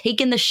outside and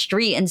take in the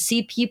street and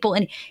see people.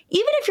 And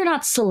even if you're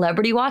not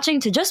celebrity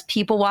watching, to just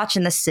people watch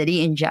in the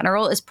city in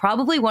general is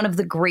probably one of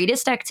the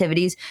greatest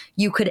activities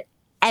you could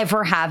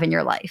ever have in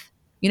your life.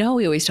 You know,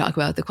 we always talk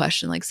about the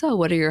question like, so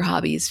what are your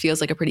hobbies?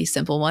 Feels like a pretty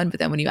simple one, but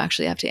then when you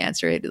actually have to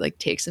answer it, it like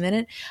takes a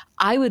minute.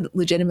 I would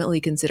legitimately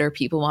consider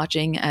people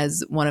watching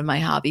as one of my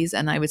hobbies.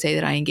 And I would say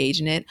that I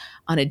engage in it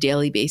on a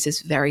daily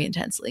basis very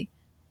intensely.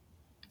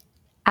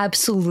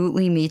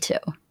 Absolutely, me too.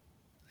 You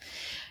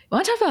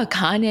want to talk about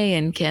Kanye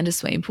and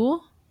Candace Swanepoel?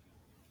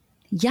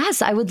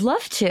 Yes, I would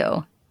love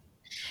to.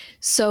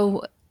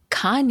 So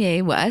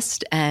Kanye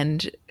West,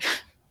 and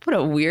what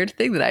a weird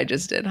thing that I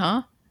just did,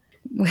 huh?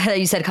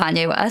 You said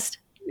Kanye West?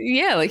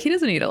 Yeah, like he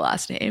doesn't need a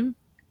last name.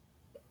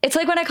 It's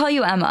like when I call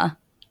you Emma.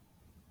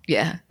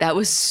 Yeah, that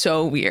was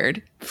so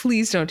weird.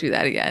 Please don't do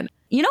that again.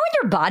 You know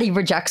when your body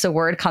rejects a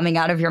word coming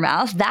out of your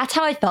mouth? That's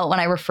how I felt when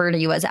I refer to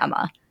you as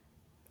Emma.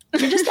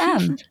 You're just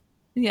M.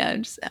 Yeah,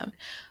 just M.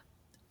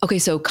 Okay,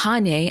 so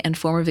Kanye and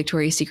former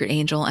Victoria's Secret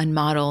angel and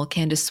model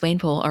Candace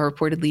Swanepoel are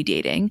reportedly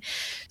dating.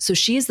 So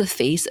she is the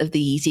face of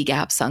the Yeezy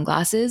Gap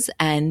sunglasses,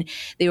 and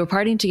they were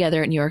partying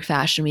together at New York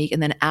Fashion Week.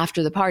 And then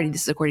after the party,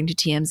 this is according to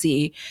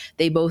TMZ,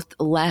 they both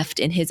left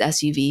in his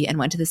SUV and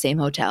went to the same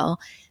hotel.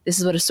 This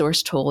is what a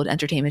source told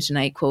Entertainment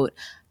Tonight, quote,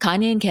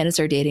 Kanye and Candace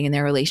are dating and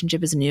their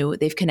relationship is new.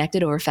 They've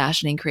connected over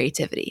fashion and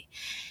creativity.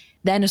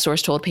 Then a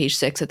source told Page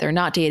Six that they're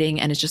not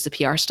dating and it's just a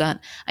PR stunt.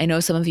 I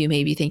know some of you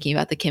may be thinking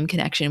about the Kim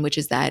connection, which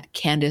is that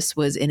Candace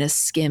was in a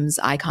Skims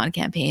icon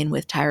campaign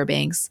with Tyra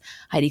Banks,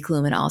 Heidi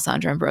Klum, and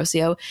Alessandra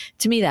Ambrosio.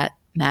 To me, that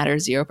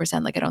matters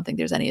 0%. Like, I don't think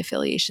there's any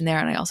affiliation there.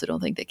 And I also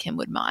don't think that Kim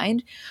would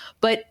mind.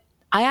 But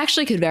I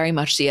actually could very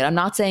much see it. I'm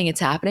not saying it's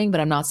happening,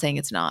 but I'm not saying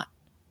it's not.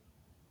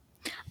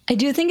 I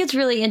do think it's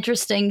really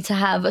interesting to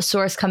have a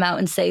source come out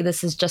and say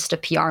this is just a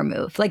PR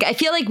move. Like, I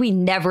feel like we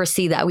never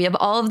see that. We have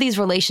all of these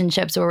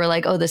relationships where we're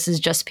like, oh, this is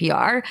just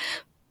PR.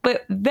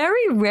 But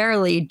very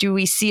rarely do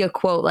we see a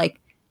quote like,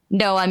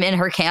 no, I'm in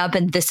her camp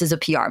and this is a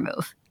PR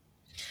move.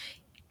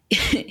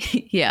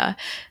 Yeah.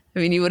 I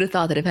mean, you would have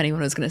thought that if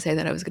anyone was going to say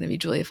that, I was going to be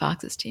Julia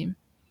Fox's team.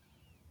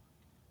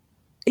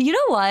 You know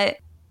what?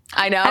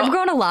 I know. I've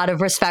grown a lot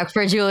of respect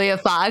for Julia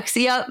Fox.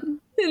 Yep.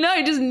 No,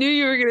 I just knew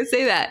you were going to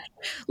say that.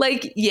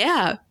 Like,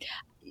 yeah.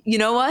 You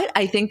know what?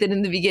 I think that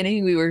in the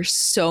beginning, we were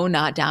so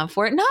not down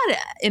for it. Not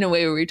in a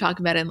way where we were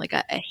talking about it in like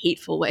a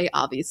hateful way,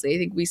 obviously. I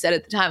think we said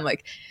at the time,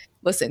 like,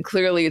 listen,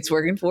 clearly it's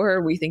working for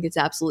her. We think it's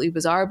absolutely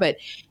bizarre. But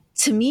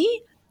to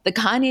me, the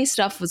Kanye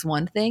stuff was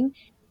one thing.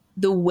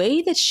 The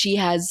way that she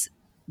has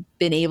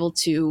been able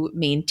to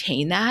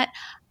maintain that,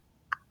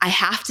 I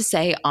have to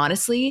say,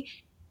 honestly,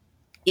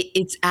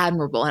 it's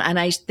admirable. And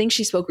I think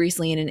she spoke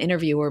recently in an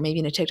interview or maybe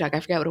in a TikTok, I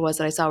forget what it was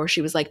that I saw, where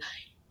she was like,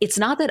 it's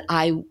not that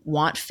I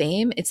want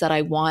fame, it's that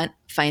I want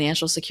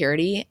financial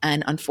security.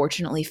 And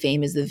unfortunately,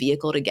 fame is the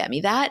vehicle to get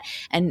me that.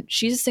 And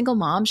she's a single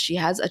mom. She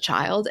has a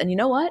child. And you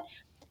know what?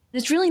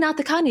 It's really not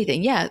the Kanye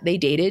thing. Yeah, they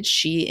dated.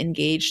 She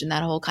engaged in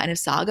that whole kind of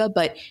saga.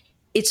 But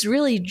it's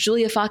really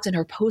Julia Fox in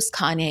her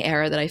post-Kanye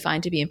era that I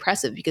find to be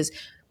impressive, because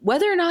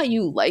whether or not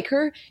you like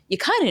her, you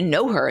kind of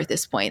know her at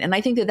this point. And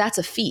I think that that's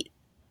a feat.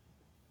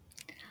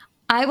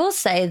 I will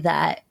say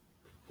that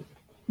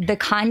the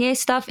Kanye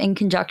stuff in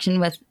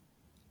conjunction with,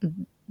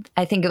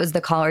 I think it was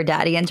the Call Her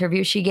Daddy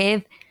interview she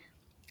gave,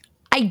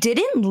 I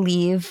didn't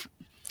leave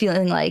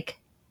feeling like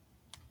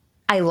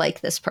I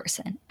like this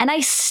person. And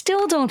I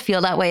still don't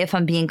feel that way if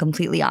I'm being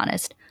completely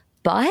honest.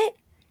 But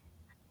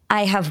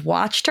I have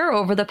watched her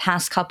over the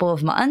past couple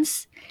of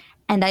months,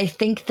 and I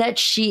think that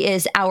she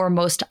is our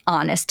most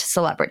honest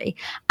celebrity.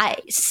 I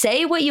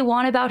say what you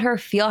want about her,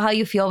 feel how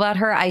you feel about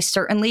her. I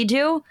certainly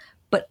do.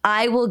 But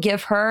I will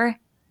give her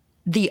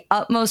the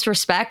utmost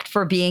respect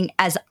for being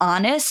as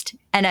honest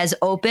and as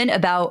open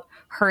about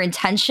her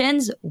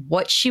intentions,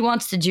 what she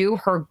wants to do,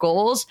 her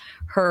goals,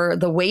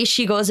 the way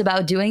she goes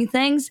about doing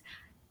things.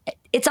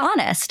 It's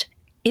honest.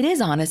 It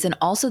is honest. And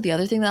also the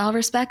other thing that I'll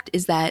respect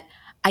is that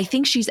I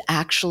think she's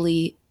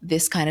actually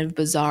this kind of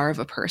bizarre of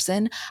a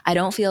person. I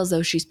don't feel as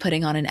though she's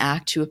putting on an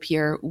act to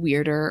appear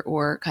weirder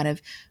or kind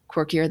of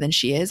quirkier than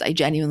she is. I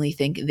genuinely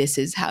think this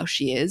is how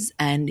she is.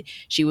 And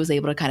she was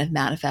able to kind of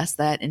manifest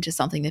that into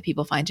something that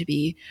people find to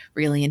be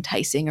really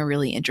enticing or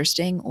really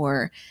interesting,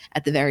 or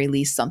at the very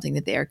least, something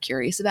that they are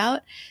curious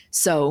about.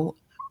 So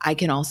I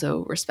can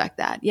also respect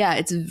that. Yeah,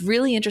 it's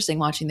really interesting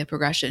watching the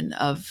progression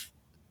of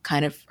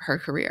kind of her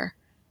career.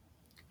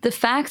 The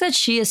fact that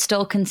she is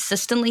still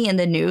consistently in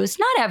the news,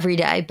 not every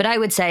day, but I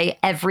would say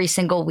every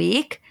single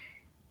week,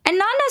 and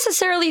not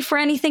necessarily for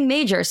anything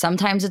major.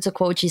 Sometimes it's a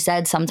quote she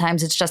said,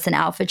 sometimes it's just an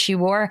outfit she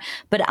wore.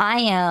 But I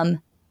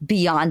am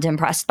beyond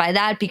impressed by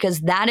that,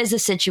 because that is a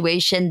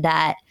situation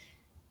that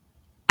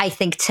I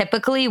think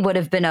typically would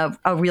have been a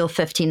real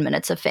 15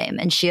 minutes of fame,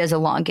 and she has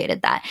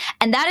elongated that.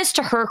 And that is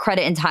to her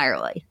credit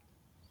entirely.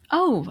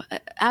 Oh,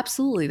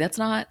 absolutely. That's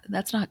not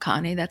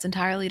Kanye. That's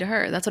entirely to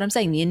her. That's what I'm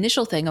saying. The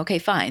initial thing, okay,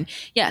 fine.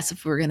 Yes,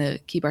 if we're going to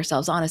keep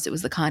ourselves honest, it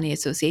was the Kanye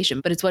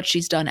association, but it's what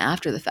she's done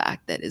after the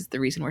fact that is the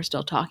reason we're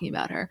still talking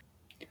about her.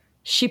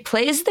 She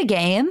plays the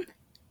game,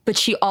 but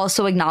she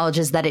also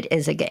acknowledges that it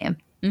is a game,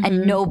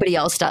 and nobody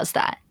else does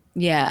that.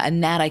 Yeah,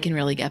 and that I can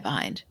really get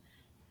behind.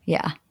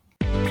 Yeah.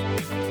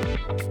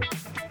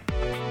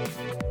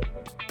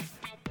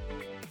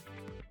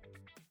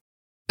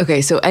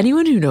 Okay, so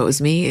anyone who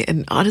knows me,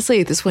 and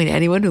honestly at this point,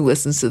 anyone who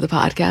listens to the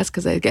podcast,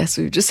 because I guess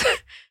we've just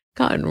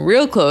gotten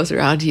real close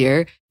around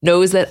here,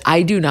 knows that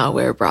I do not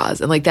wear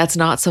bras. And like, that's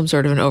not some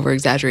sort of an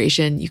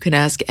over-exaggeration. You can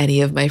ask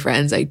any of my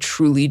friends. I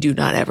truly do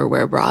not ever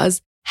wear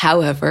bras.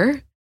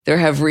 However, there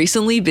have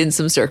recently been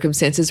some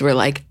circumstances where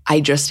like,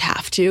 I just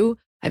have to.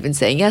 I've been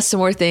saying yes to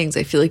more things.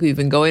 I feel like we've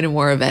been going to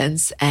more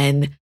events,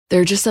 and there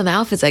are just some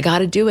outfits. I got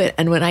to do it.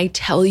 And when I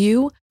tell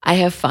you, I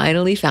have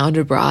finally found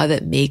a bra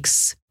that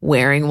makes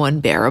wearing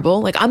one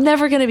bearable. Like, I'm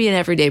never going to be an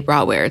everyday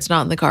bra wearer. It's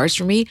not in the cards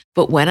for me.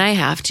 But when I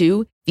have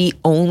to, the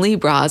only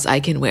bras I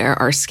can wear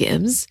are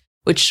Skims,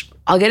 which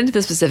I'll get into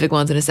the specific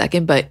ones in a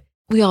second, but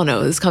we all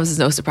know this comes as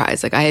no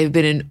surprise. Like, I have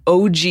been an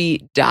OG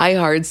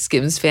diehard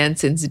Skims fan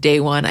since day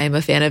one. I am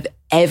a fan of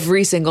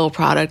every single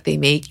product they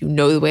make. You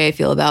know the way I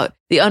feel about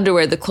the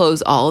underwear, the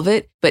clothes, all of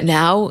it. But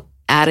now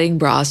adding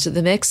bras to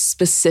the mix,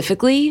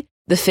 specifically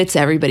the Fits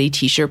Everybody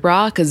t-shirt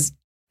bra, because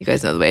you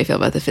guys know the way I feel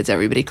about the Fits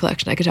Everybody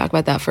collection. I could talk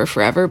about that for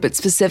forever, but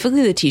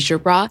specifically the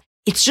t-shirt bra,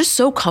 it's just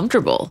so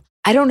comfortable.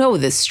 I don't know,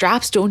 the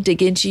straps don't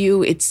dig into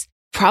you. It's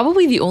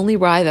probably the only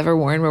bra I've ever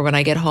worn where when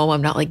I get home,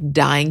 I'm not like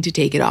dying to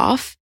take it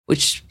off,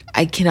 which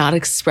I cannot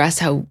express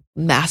how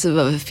massive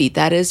of a feat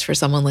that is for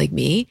someone like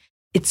me.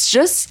 It's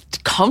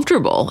just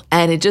comfortable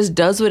and it just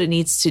does what it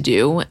needs to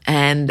do.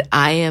 And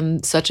I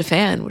am such a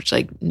fan, which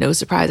like no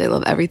surprise, I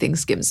love everything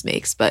Skims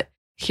makes, but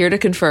here to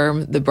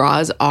confirm the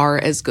bras are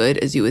as good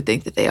as you would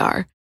think that they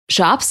are.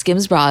 Shop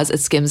Skims bras at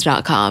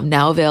skims.com,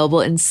 now available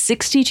in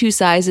 62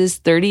 sizes,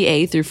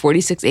 30A through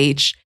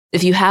 46H.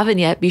 If you haven't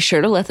yet, be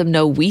sure to let them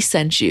know we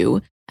sent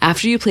you.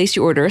 After you place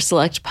your order,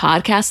 select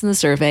podcast in the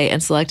survey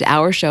and select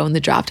our show in the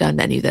drop-down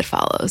menu that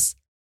follows.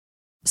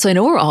 So I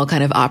know we're all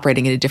kind of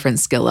operating at a different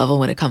skill level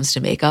when it comes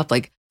to makeup.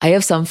 Like, I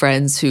have some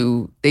friends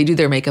who they do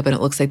their makeup and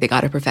it looks like they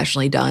got it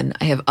professionally done.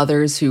 I have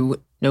others who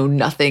know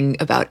nothing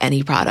about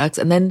any products.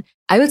 And then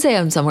I would say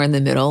I'm somewhere in the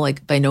middle.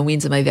 Like, by no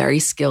means am I very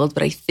skilled,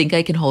 but I think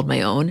I can hold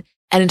my own.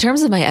 And in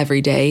terms of my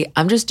everyday,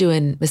 I'm just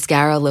doing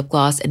mascara, lip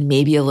gloss, and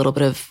maybe a little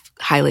bit of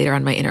highlighter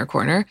on my inner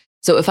corner.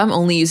 So if I'm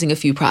only using a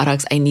few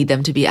products, I need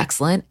them to be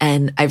excellent.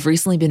 And I've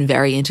recently been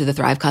very into the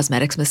Thrive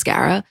Causemetics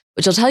mascara,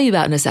 which I'll tell you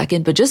about in a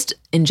second, but just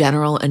in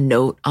general, a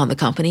note on the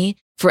company.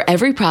 For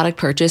every product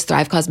purchase,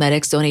 Thrive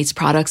Causemetics donates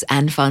products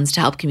and funds to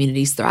help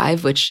communities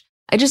thrive, which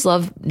I just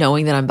love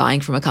knowing that I'm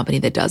buying from a company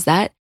that does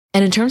that.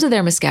 And in terms of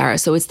their mascara,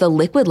 so it's the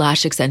Liquid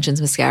Lash Extensions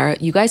mascara.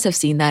 You guys have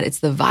seen that. It's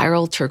the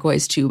viral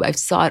turquoise tube. I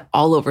saw it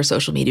all over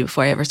social media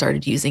before I ever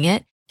started using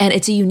it. And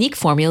it's a unique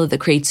formula that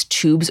creates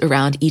tubes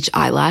around each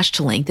eyelash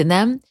to lengthen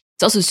them.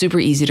 It's also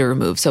super easy to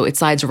remove. So it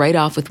slides right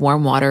off with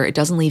warm water. It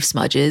doesn't leave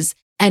smudges.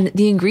 And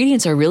the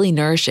ingredients are really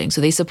nourishing. So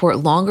they support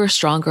longer,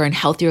 stronger, and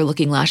healthier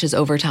looking lashes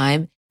over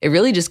time. It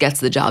really just gets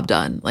the job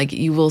done. Like,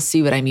 you will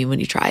see what I mean when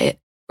you try it.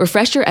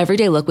 Refresh your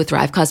everyday look with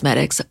Thrive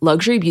Causemetics,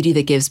 luxury beauty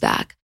that gives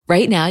back.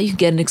 Right now, you can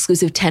get an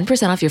exclusive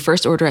 10% off your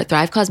first order at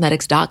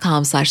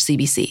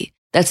thrivecosmetics.com/CBC.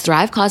 That's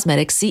Thrive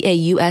Causemetics,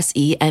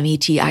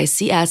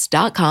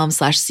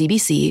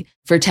 CAUSEMETICS.com/CBC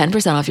for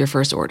 10% off your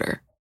first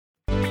order.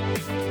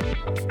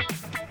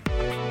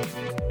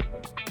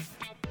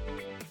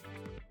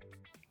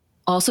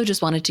 Also,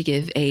 just wanted to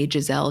give a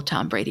Gisele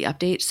Tom Brady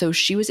update. So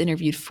she was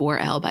interviewed for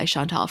Elle by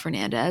Chantal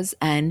Fernandez,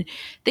 and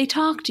they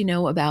talked,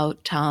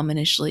 about Tom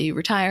initially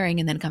retiring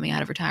and then coming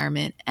out of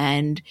retirement.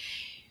 And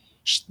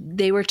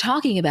they were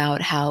talking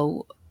about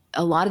how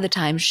a lot of the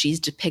time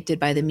she's depicted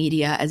by the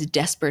media as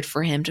desperate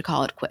for him to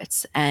call it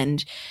quits.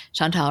 And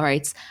Chantal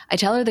writes, "I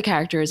tell her the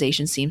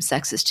characterization seems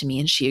sexist to me,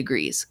 and she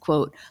agrees.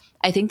 Quote,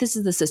 I think this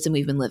is the system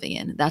we've been living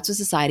in. That's what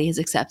society has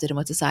accepted and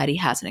what society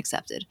hasn't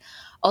accepted.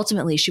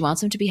 Ultimately, she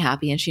wants him to be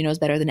happy, and she knows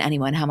better than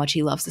anyone how much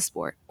he loves the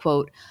sport.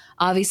 Quote,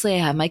 obviously, I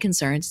have my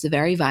concerns. It's a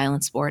very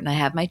violent sport, and I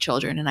have my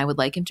children, and I would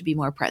like him to be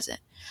more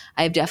present.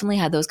 I have definitely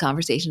had those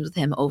conversations with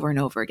him over and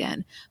over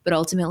again, but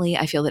ultimately,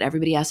 I feel that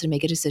everybody has to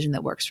make a decision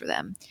that works for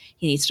them.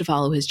 He needs to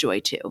follow his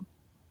joy, too."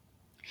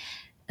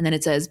 And then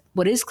it says,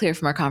 "What is clear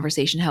from our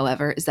conversation,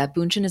 however, is that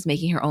Bündchen is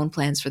making her own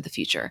plans for the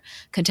future,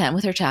 content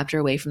with her chapter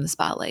away from the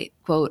spotlight.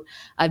 Quote,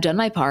 I've done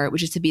my part,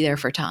 which is to be there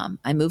for Tom.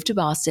 I moved to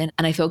Boston,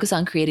 and I focus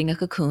on creating a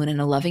cocoon and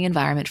a loving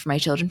environment for my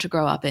children to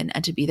grow up in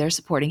and to be there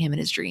supporting him in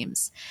his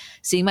dreams.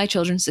 Seeing my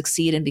children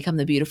succeed and become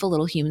the beautiful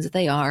little humans that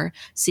they are,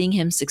 seeing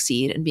him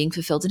succeed and being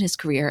fulfilled in his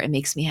career, it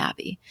makes me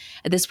happy.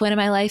 At this point in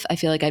my life, I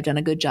feel like I've done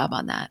a good job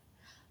on that.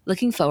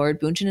 Looking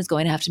forward, Bündchen is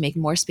going to have to make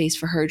more space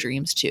for her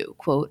dreams too.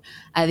 Quote,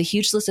 I have a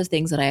huge list of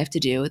things that I have to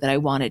do that I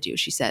want to do,"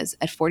 she says.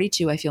 "At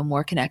 42, I feel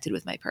more connected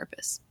with my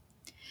purpose."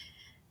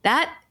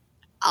 That,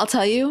 I'll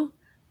tell you,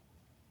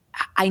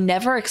 I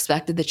never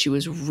expected that she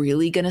was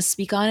really going to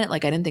speak on it.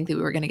 Like, I didn't think that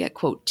we were going to get,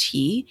 quote,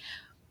 tea.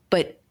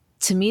 But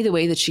to me, the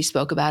way that she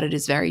spoke about it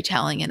is very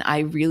telling. And I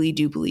really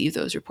do believe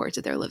those reports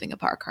that they're living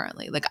apart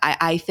currently. Like,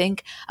 I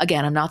think,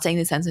 again, I'm not saying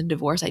this ends in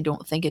divorce. I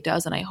don't think it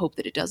does. And I hope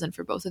that it doesn't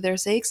for both of their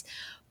sakes.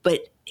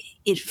 But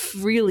it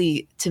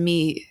really, to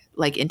me,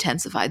 like,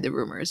 intensified the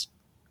rumors.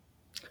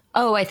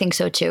 Oh, I think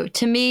so too.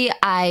 To me,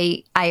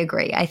 I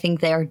agree. I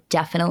think they're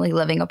definitely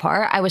living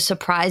apart. I was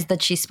surprised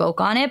that she spoke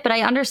on it, but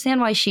I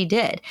understand why she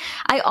did.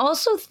 I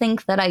also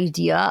think that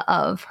idea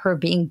of her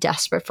being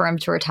desperate for him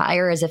to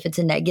retire as if it's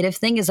a negative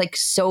thing is like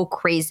so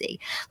crazy.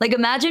 Like,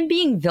 imagine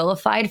being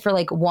vilified for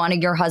like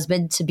wanting your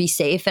husband to be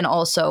safe and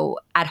also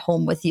at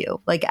home with you,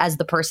 like as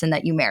the person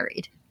that you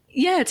married.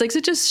 Yeah, it's like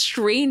such a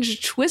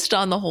strange twist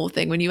on the whole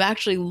thing when you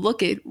actually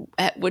look at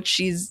what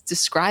she's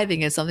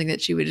describing as something that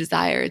she would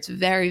desire. It's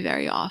very,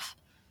 very off.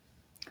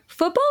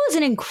 Football is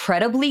an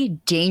incredibly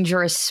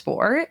dangerous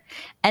sport.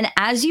 And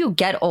as you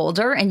get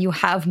older and you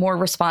have more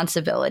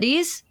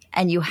responsibilities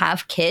and you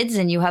have kids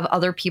and you have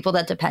other people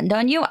that depend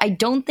on you, I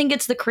don't think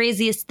it's the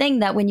craziest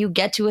thing that when you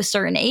get to a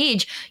certain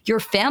age, your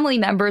family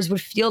members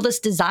would feel this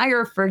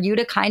desire for you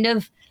to kind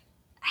of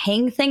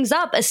hang things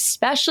up,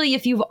 especially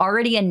if you've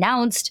already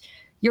announced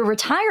your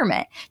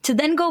retirement, to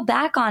then go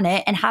back on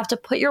it and have to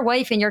put your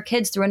wife and your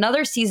kids through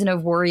another season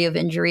of worry of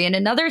injury and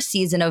another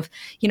season of,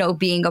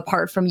 being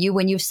apart from you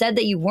when you said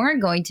that you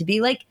weren't going to be.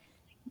 Like,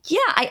 yeah,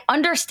 I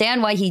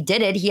understand why he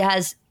did it. He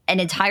has an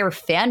entire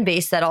fan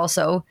base that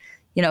also,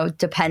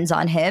 depends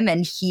on him,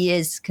 and he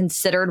is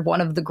considered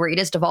one of the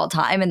greatest of all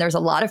time. And there's a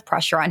lot of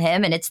pressure on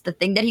him, and it's the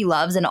thing that he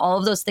loves, and all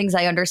of those things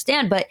I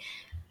understand. But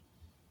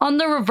on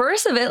the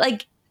reverse of it,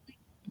 like,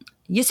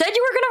 you said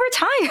you were going to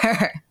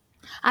retire.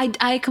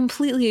 I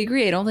completely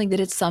agree. I don't think that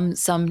it's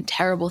some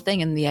terrible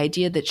thing. And the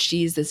idea that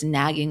she's this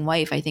nagging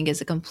wife, I think, is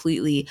a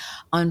completely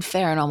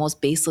unfair and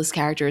almost baseless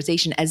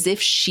characterization, as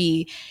if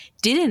she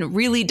didn't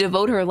really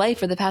devote her life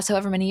for the past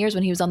however many years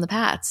when he was on the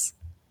Pats.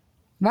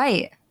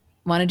 Right.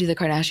 Want to do the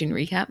Kardashian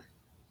recap?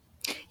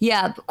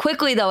 Yeah.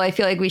 Quickly, though, I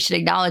feel like we should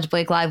acknowledge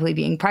Blake Lively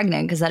being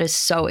pregnant because that is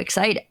so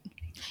exciting.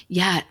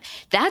 Yeah,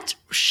 that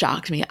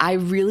shocked me. I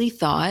really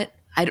thought,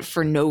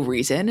 for no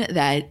reason,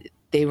 that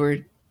they were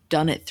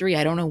done at 3.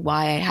 I don't know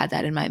why I had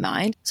that in my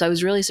mind. So I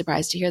was really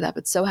surprised to hear that,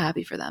 but so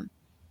happy for them.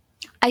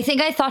 I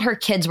think I thought her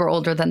kids were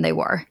older than they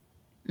were.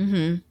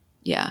 Mm-hmm.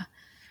 Yeah.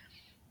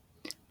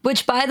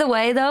 Which, by the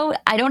way, though,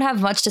 I don't have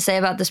much to say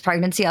about this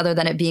pregnancy other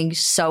than it being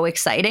so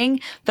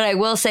exciting. But I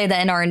will say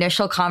that in our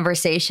initial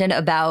conversation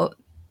about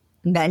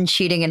men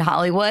cheating in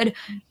Hollywood,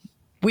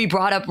 we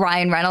brought up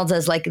Ryan Reynolds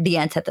as like the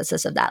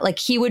antithesis of that. Like,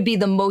 he would be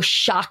the most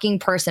shocking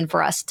person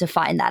for us to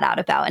find that out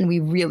about. And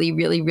we really,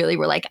 really, really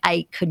were like,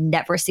 I could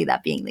never see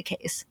that being the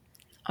case.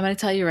 I'm going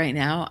to tell you right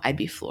now, I'd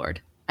be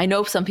floored. I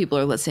know some people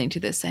are listening to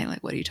this saying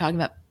like, what are you talking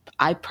about?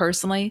 I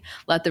personally,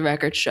 let the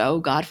record show,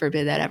 God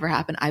forbid that ever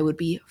happened, I would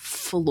be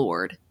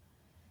floored.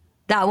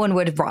 That one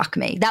would rock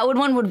me. That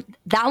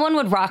one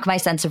would rock my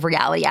sense of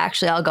reality,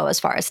 actually. I'll go as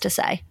far as to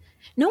say.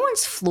 No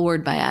one's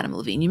floored by Adam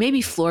Levine. You may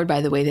be floored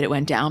by the way that it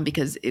went down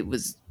because it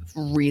was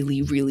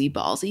really, really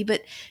ballsy,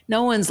 but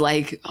no one's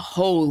like,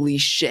 holy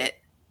shit.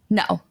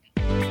 No.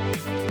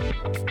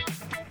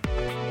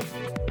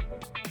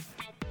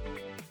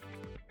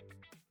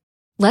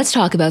 Let's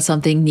talk about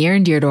something near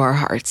and dear to our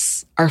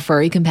hearts, our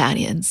furry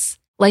companions.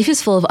 Life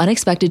is full of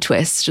unexpected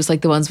twists, just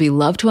like the ones we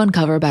love to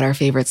uncover about our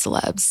favorite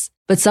celebs.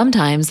 But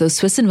sometimes those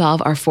twists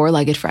involve our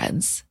four-legged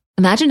friends.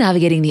 Imagine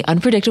navigating the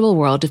unpredictable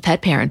world of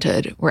pet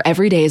parenthood, where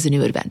every day is a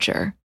new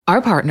adventure.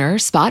 Our partner,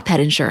 Spot Pet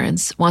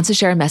Insurance, wants to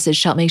share a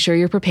message to help make sure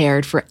you're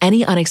prepared for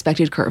any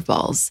unexpected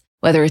curveballs,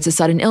 whether it's a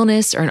sudden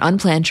illness or an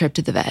unplanned trip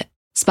to the vet.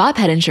 Spot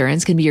Pet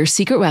Insurance can be your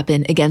secret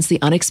weapon against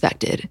the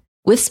unexpected.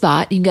 With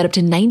Spot, you can get up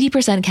to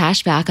 90%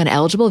 cash back on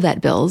eligible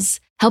vet bills,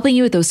 helping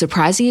you with those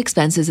surprising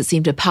expenses that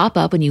seem to pop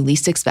up when you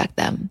least expect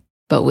them.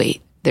 But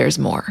wait, there's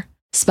more.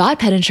 Spot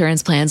Pet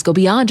Insurance plans go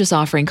beyond just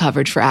offering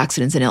coverage for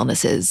accidents and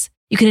illnesses.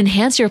 You can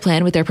enhance your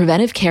plan with their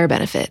preventive care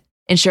benefit,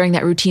 ensuring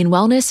that routine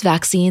wellness,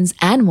 vaccines,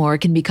 and more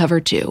can be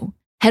covered too.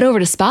 Head over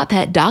to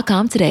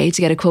spotpet.com today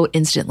to get a quote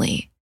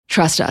instantly.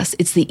 Trust us,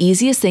 it's the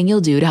easiest thing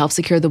you'll do to help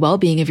secure the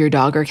well-being of your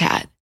dog or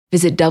cat.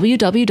 Visit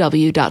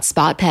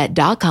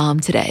www.spotpet.com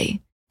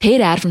today. Paid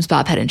ad from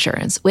Spot Pet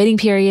Insurance. Waiting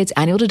periods,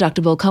 annual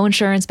deductible,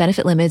 coinsurance,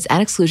 benefit limits,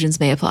 and exclusions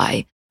may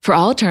apply. For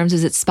all terms,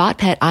 visit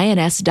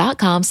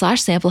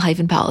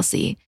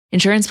spotpetins.com/sample-policy.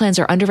 Insurance plans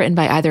are underwritten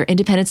by either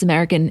Independence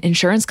American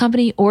Insurance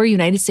Company or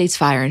United States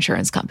Fire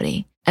Insurance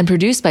Company and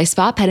produced by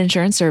Spot Pet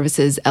Insurance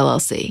Services,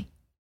 LLC.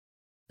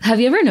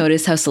 Have you ever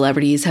noticed how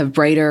celebrities have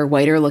brighter,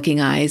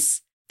 whiter-looking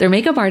eyes? Their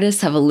makeup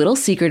artists have a little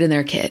secret in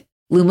their kit: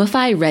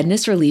 Lumify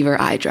Redness Reliever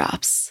Eye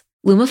Drops.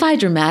 Lumify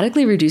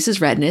dramatically reduces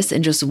redness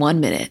in just 1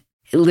 minute.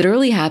 It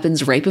literally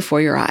happens right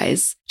before your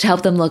eyes to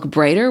help them look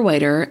brighter,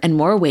 whiter, and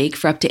more awake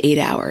for up to 8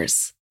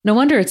 hours. No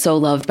wonder it's so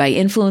loved by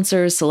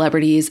influencers,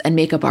 celebrities, and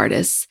makeup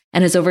artists,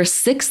 and has over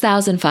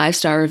 6,000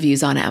 5-star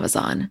reviews on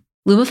Amazon.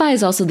 Lumify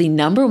is also the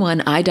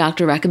 #1 eye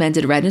doctor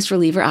recommended redness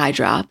reliever eye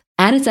drop,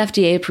 and it's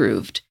FDA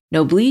approved.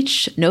 No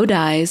bleach, no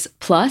dyes,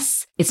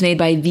 plus it's made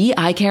by the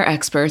eye care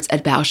experts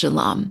at Bausch &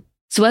 Lomb.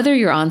 So whether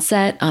you're on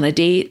set, on a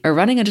date, or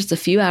running on just a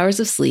few hours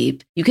of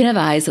sleep, you can have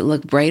eyes that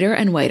look brighter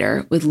and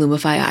whiter with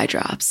Lumify eye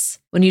drops.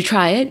 When you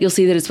try it, you'll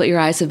see that it's what your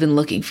eyes have been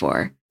looking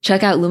for.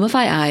 Check out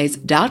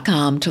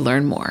lumifyeyes.com to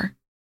learn more.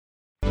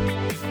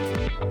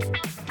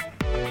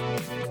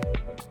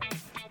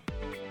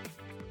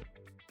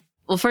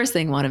 Well, first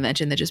thing I want to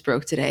mention that just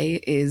broke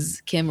today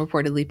is Kim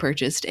reportedly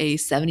purchased a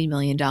 $70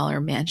 million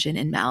mansion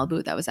in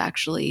Malibu that was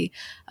actually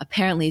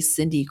apparently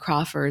Cindy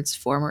Crawford's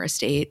former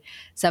estate,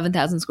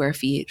 7,000 square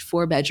feet,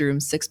 4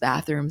 bedrooms, 6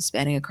 bathrooms,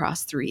 spanning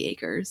across 3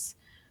 acres,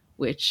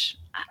 which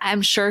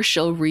I'm sure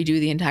she'll redo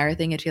the entire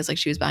thing. It feels like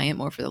she was buying it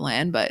more for the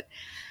land, but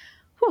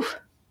whew.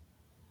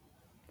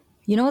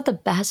 You know what the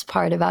best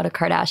part about a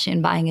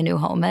Kardashian buying a new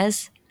home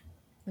is?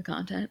 The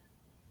content.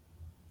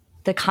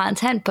 The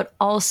content, but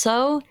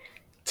also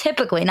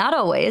typically, not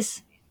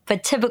always,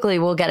 but typically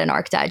we'll get an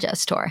Arc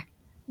Digest tour.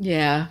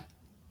 Yeah.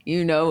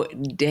 You know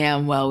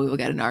damn well we will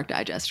get an Arc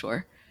Digest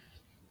tour.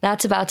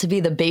 That's about to be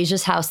the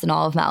beigest house in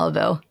all of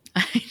Malibu.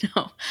 I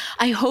know.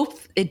 I hope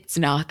it's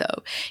not,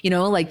 though. You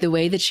know, like the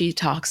way that she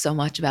talks so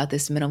much about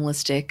this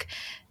minimalistic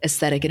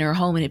aesthetic in her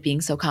home and it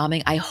being so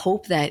calming. I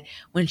hope that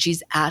when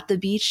she's at the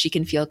beach, she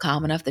can feel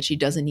calm enough that she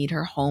doesn't need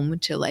her home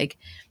to, like,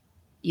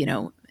 you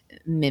know,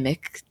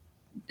 mimic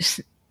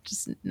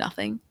just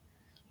nothing.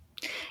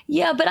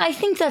 Yeah, but I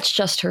think that's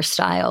just her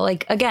style.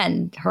 Like,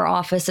 again, her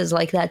office is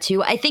like that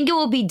too. I think it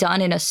will be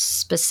done in a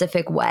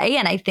specific way.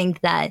 And I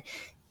think that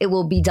it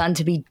will be done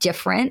to be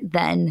different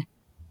than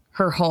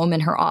her home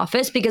and her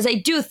office, because I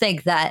do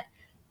think that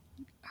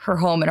her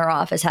home and her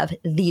office have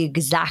the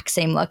exact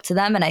same look to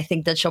them. And I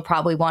think that she'll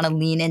probably want to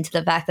lean into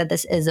the fact that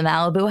this is a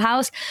Malibu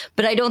house.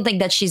 But I don't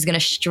think that she's going to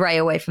stray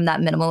away from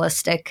that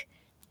minimalistic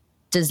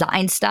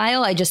design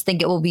style. I just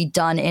think it will be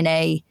done in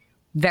a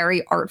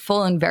very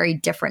artful and very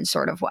different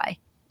sort of way.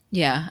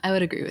 Yeah, I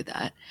would agree with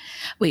that.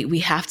 Wait, we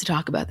have to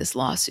talk about this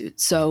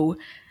lawsuit. So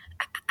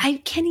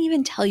I can't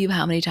even tell you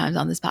how many times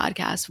on this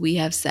podcast we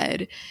have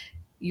said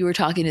you were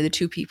talking to the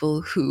two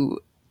people who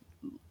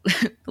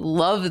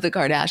love the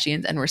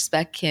Kardashians and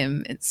respect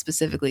Kim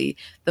specifically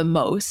the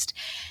most.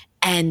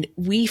 And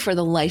we, for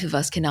the life of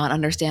us, cannot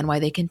understand why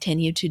they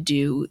continue to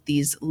do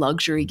these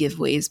luxury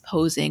giveaways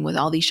posing with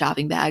all these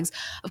shopping bags.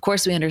 Of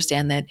course, we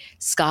understand that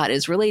Scott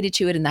is related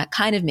to it, and that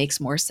kind of makes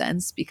more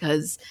sense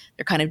because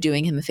they're kind of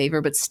doing him a favor.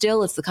 But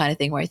still, it's the kind of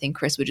thing where I think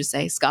Kris would just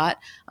say, Scott,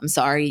 I'm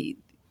sorry,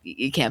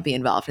 you can't be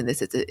involved in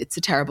this. It's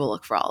a terrible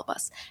look for all of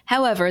us.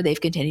 However, they've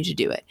continued to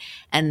do it.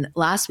 And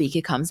last week,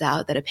 it comes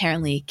out that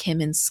apparently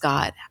Kim and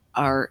Scott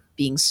are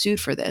being sued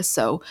for this.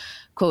 So,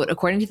 quote,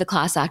 according to the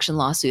class action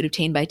lawsuit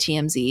obtained by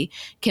TMZ,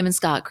 Kim and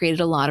Scott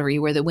created a lottery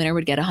where the winner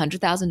would get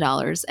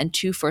 $100,000 and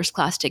 2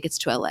 first-class tickets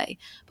to LA.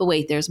 But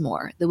wait, there's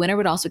more. The winner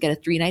would also get a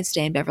 3-night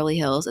stay in Beverly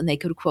Hills, and they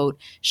could, quote,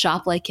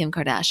 shop like Kim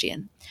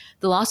Kardashian.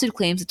 The lawsuit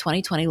claims the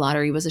 2020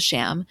 lottery was a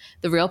sham.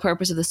 The real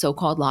purpose of the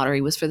so-called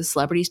lottery was for the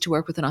celebrities to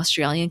work with an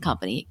Australian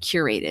company,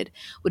 Curated,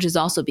 which is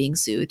also being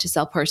sued, to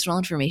sell personal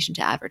information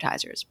to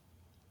advertisers.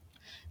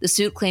 The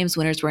suit claims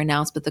winners were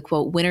announced, but the,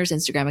 quote, winners'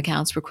 Instagram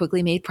accounts were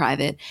quickly made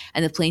private,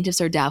 and the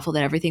plaintiffs are doubtful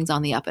that everything's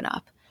on the up and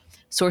up.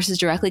 Sources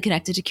directly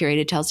connected to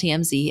Curated tell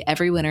TMZ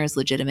every winner is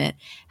legitimate,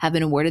 have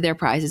been awarded their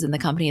prizes, and the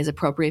company has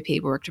appropriate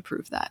paperwork to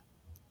prove that.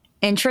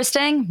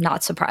 Interesting,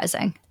 not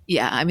surprising.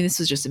 Yeah, I mean, this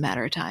was just a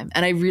matter of time.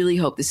 And I really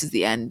hope this is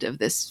the end of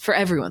this for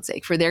everyone's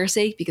sake, for their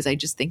sake, because I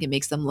just think it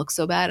makes them look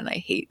so bad, and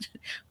I hate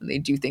when they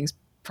do things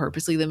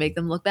purposely that make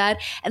them look bad.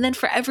 And then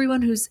for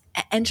everyone who's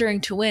entering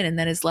to win and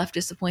then is left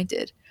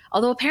disappointed.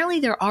 Although apparently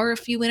there are a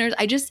few winners.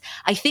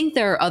 I think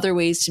there are other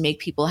ways to make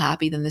people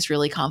happy than this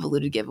really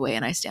convoluted giveaway,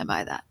 and I stand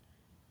by that.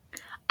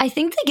 I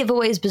think the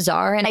giveaway is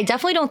bizarre, and I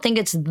definitely don't think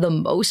it's the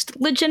most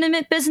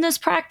legitimate business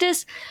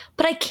practice,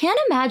 but I can't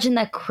imagine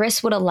that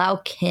Kris would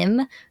allow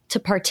Kim to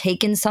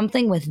partake in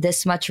something with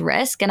this much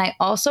risk. And I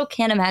also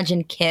can't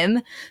imagine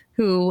Kim,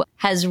 who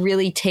has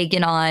really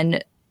taken on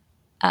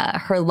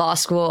her law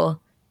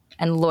school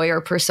and lawyer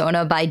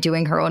persona by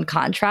doing her own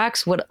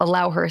contracts, would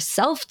allow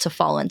herself to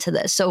fall into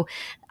this. So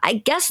I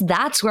guess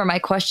that's where my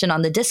question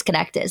on the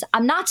disconnect is.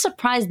 I'm not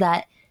surprised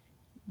that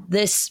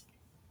this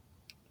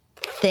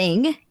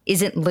thing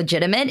isn't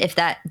legitimate if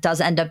that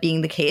does end up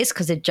being the case,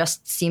 because it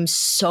just seems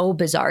so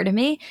bizarre to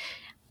me.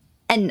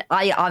 And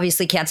I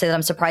obviously can't say that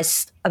I'm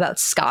surprised about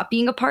Scott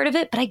being a part of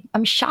it, but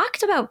I'm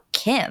shocked about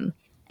Kim.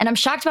 And I'm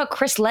shocked about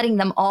Kris letting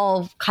them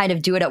all kind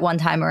of do it at one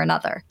time or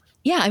another.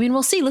 Yeah, I mean,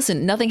 we'll see.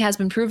 Listen, nothing has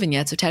been proven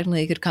yet, so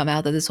technically it could come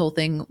out that this whole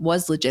thing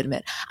was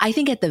legitimate. I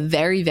think at the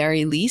very,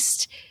 very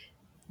least,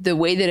 the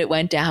way that it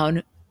went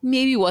down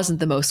maybe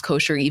wasn't the most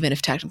kosher, even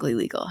if technically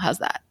legal. How's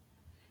that?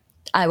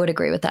 I would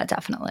agree with that,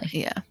 definitely.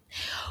 Yeah.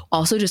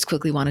 Also, just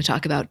quickly want to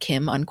talk about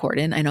Kim on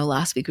Corden. I know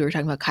last week we were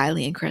talking about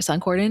Kylie and Kris on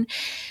Corden,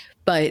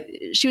 but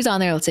she was on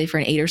there, let's say, for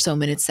an 8 or so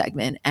minute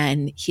segment,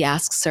 and he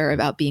asks her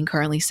about being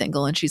currently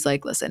single, and she's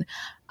like, listen,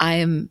 I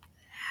am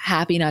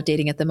happy not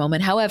dating at the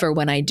moment. However,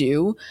 when I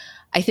do,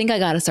 I think I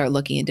got to start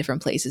looking in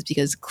different places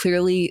because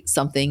clearly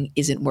something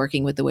isn't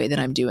working with the way that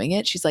I'm doing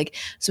it. She's like,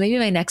 so maybe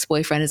my next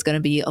boyfriend is going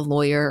to be a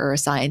lawyer or a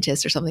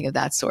scientist or something of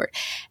that sort.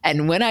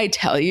 And when I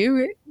tell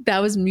you,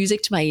 that was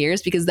music to my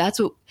ears, because that's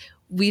what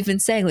we've been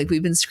saying. Like,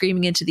 we've been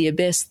screaming into the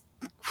abyss,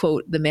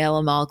 quote, the male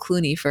Amal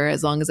Clooney for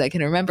as long as I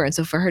can remember. And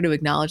so for her to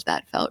acknowledge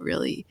that felt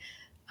really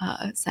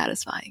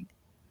satisfying.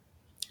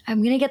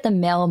 I'm going to get the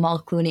male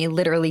Amal Clooney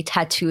literally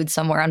tattooed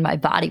somewhere on my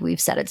body. We've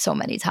said it so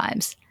many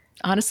times.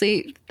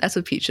 Honestly, that's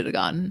what Pete should have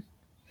gotten.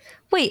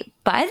 Wait,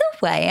 by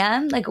the way,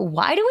 like,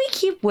 why do we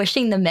keep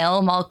wishing the male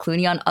Amal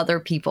Clooney on other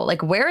people?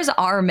 Like, where's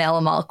our male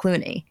Amal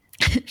Clooney?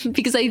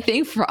 Because I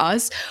think for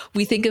us,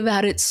 we think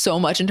about it so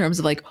much in terms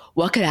of like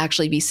what could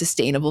actually be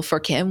sustainable for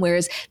Kim.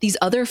 Whereas these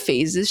other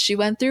phases she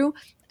went through,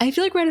 I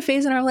feel like we're at a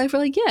phase in our life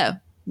where like, yeah,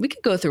 we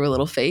could go through a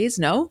little phase.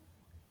 No?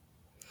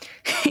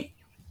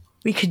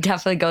 We could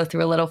definitely go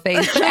through a little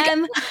phase. But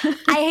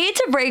I hate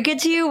to break it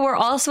to you, we're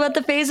also at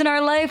the phase in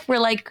our life where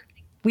like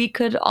we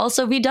could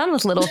also be done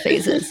with little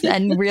phases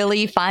and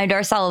really find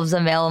ourselves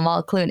a male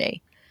Amal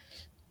Clooney.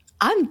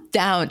 I'm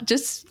down,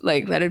 just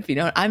like let it be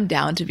known, I'm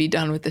down to be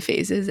done with the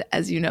phases,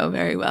 as you know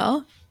very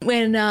well.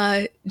 When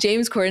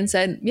James Corden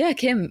said, yeah,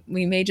 Kim,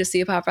 we may just see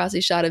a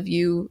paparazzi shot of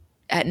you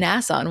at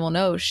NASA and we'll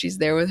know she's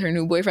there with her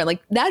new boyfriend.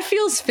 Like, that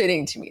feels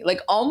fitting to me.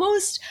 Like,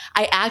 almost,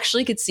 I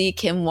actually could see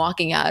Kim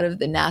walking out of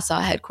the NASA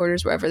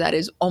headquarters, wherever that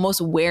is, almost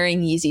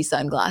wearing Yeezy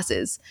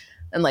sunglasses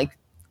and like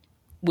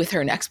with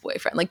her next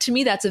boyfriend. Like, to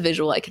me, that's a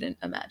visual I can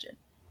imagine.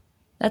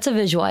 That's a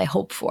visual I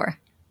hope for.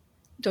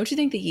 Don't you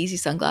think the Yeezy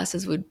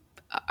sunglasses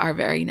are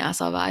very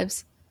NASA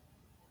vibes?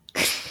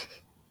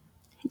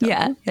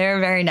 Yeah, they're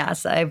very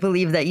NASA. I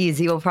believe that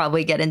Yeezy will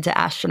probably get into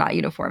astronaut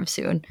uniforms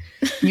soon.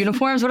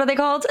 Uniforms, what are they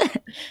called?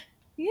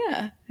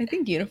 Yeah, I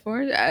think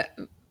uniforms.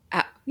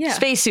 Yeah.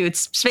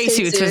 Spacesuits.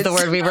 Spacesuits was the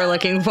word we were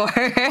looking for.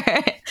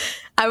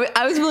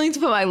 I was willing to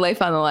put my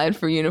life on the line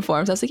for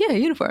uniforms. I was like, yeah,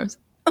 uniforms.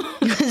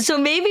 So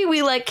maybe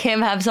we let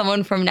Kim have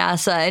someone from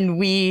NASA and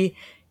we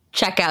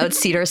check out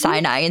Cedar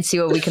Sinai and see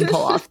what we can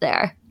pull off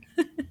there.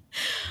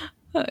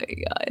 Oh, my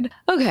God.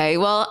 Okay,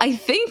 well, I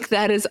think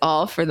that is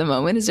all for the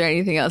moment. Is there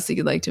anything else that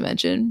you'd like to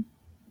mention?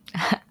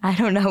 I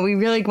don't know. We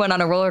really went on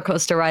a roller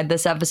coaster ride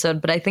this episode,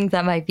 but I think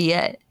that might be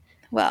it.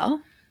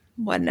 Well,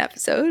 what an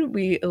episode.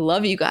 We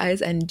love you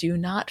guys, and do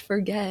not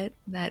forget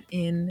that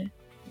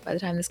by the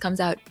time this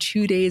comes out,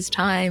 2 days'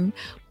 time,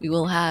 we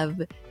will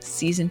have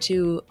season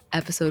 2,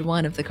 episode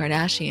 1 of The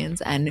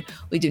Kardashians, and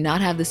we do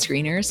not have the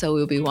screener, so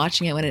we'll be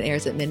watching it when it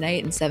airs at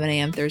midnight and 7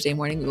 a.m. Thursday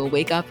morning. We will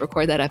wake up,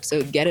 record that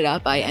episode, get it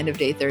up by end of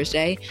day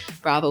Thursday.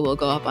 Bravo will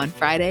go up on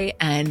Friday,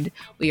 and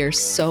we are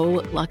so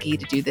lucky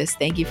to do this.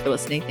 Thank you for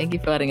listening. Thank you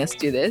for letting us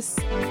do this.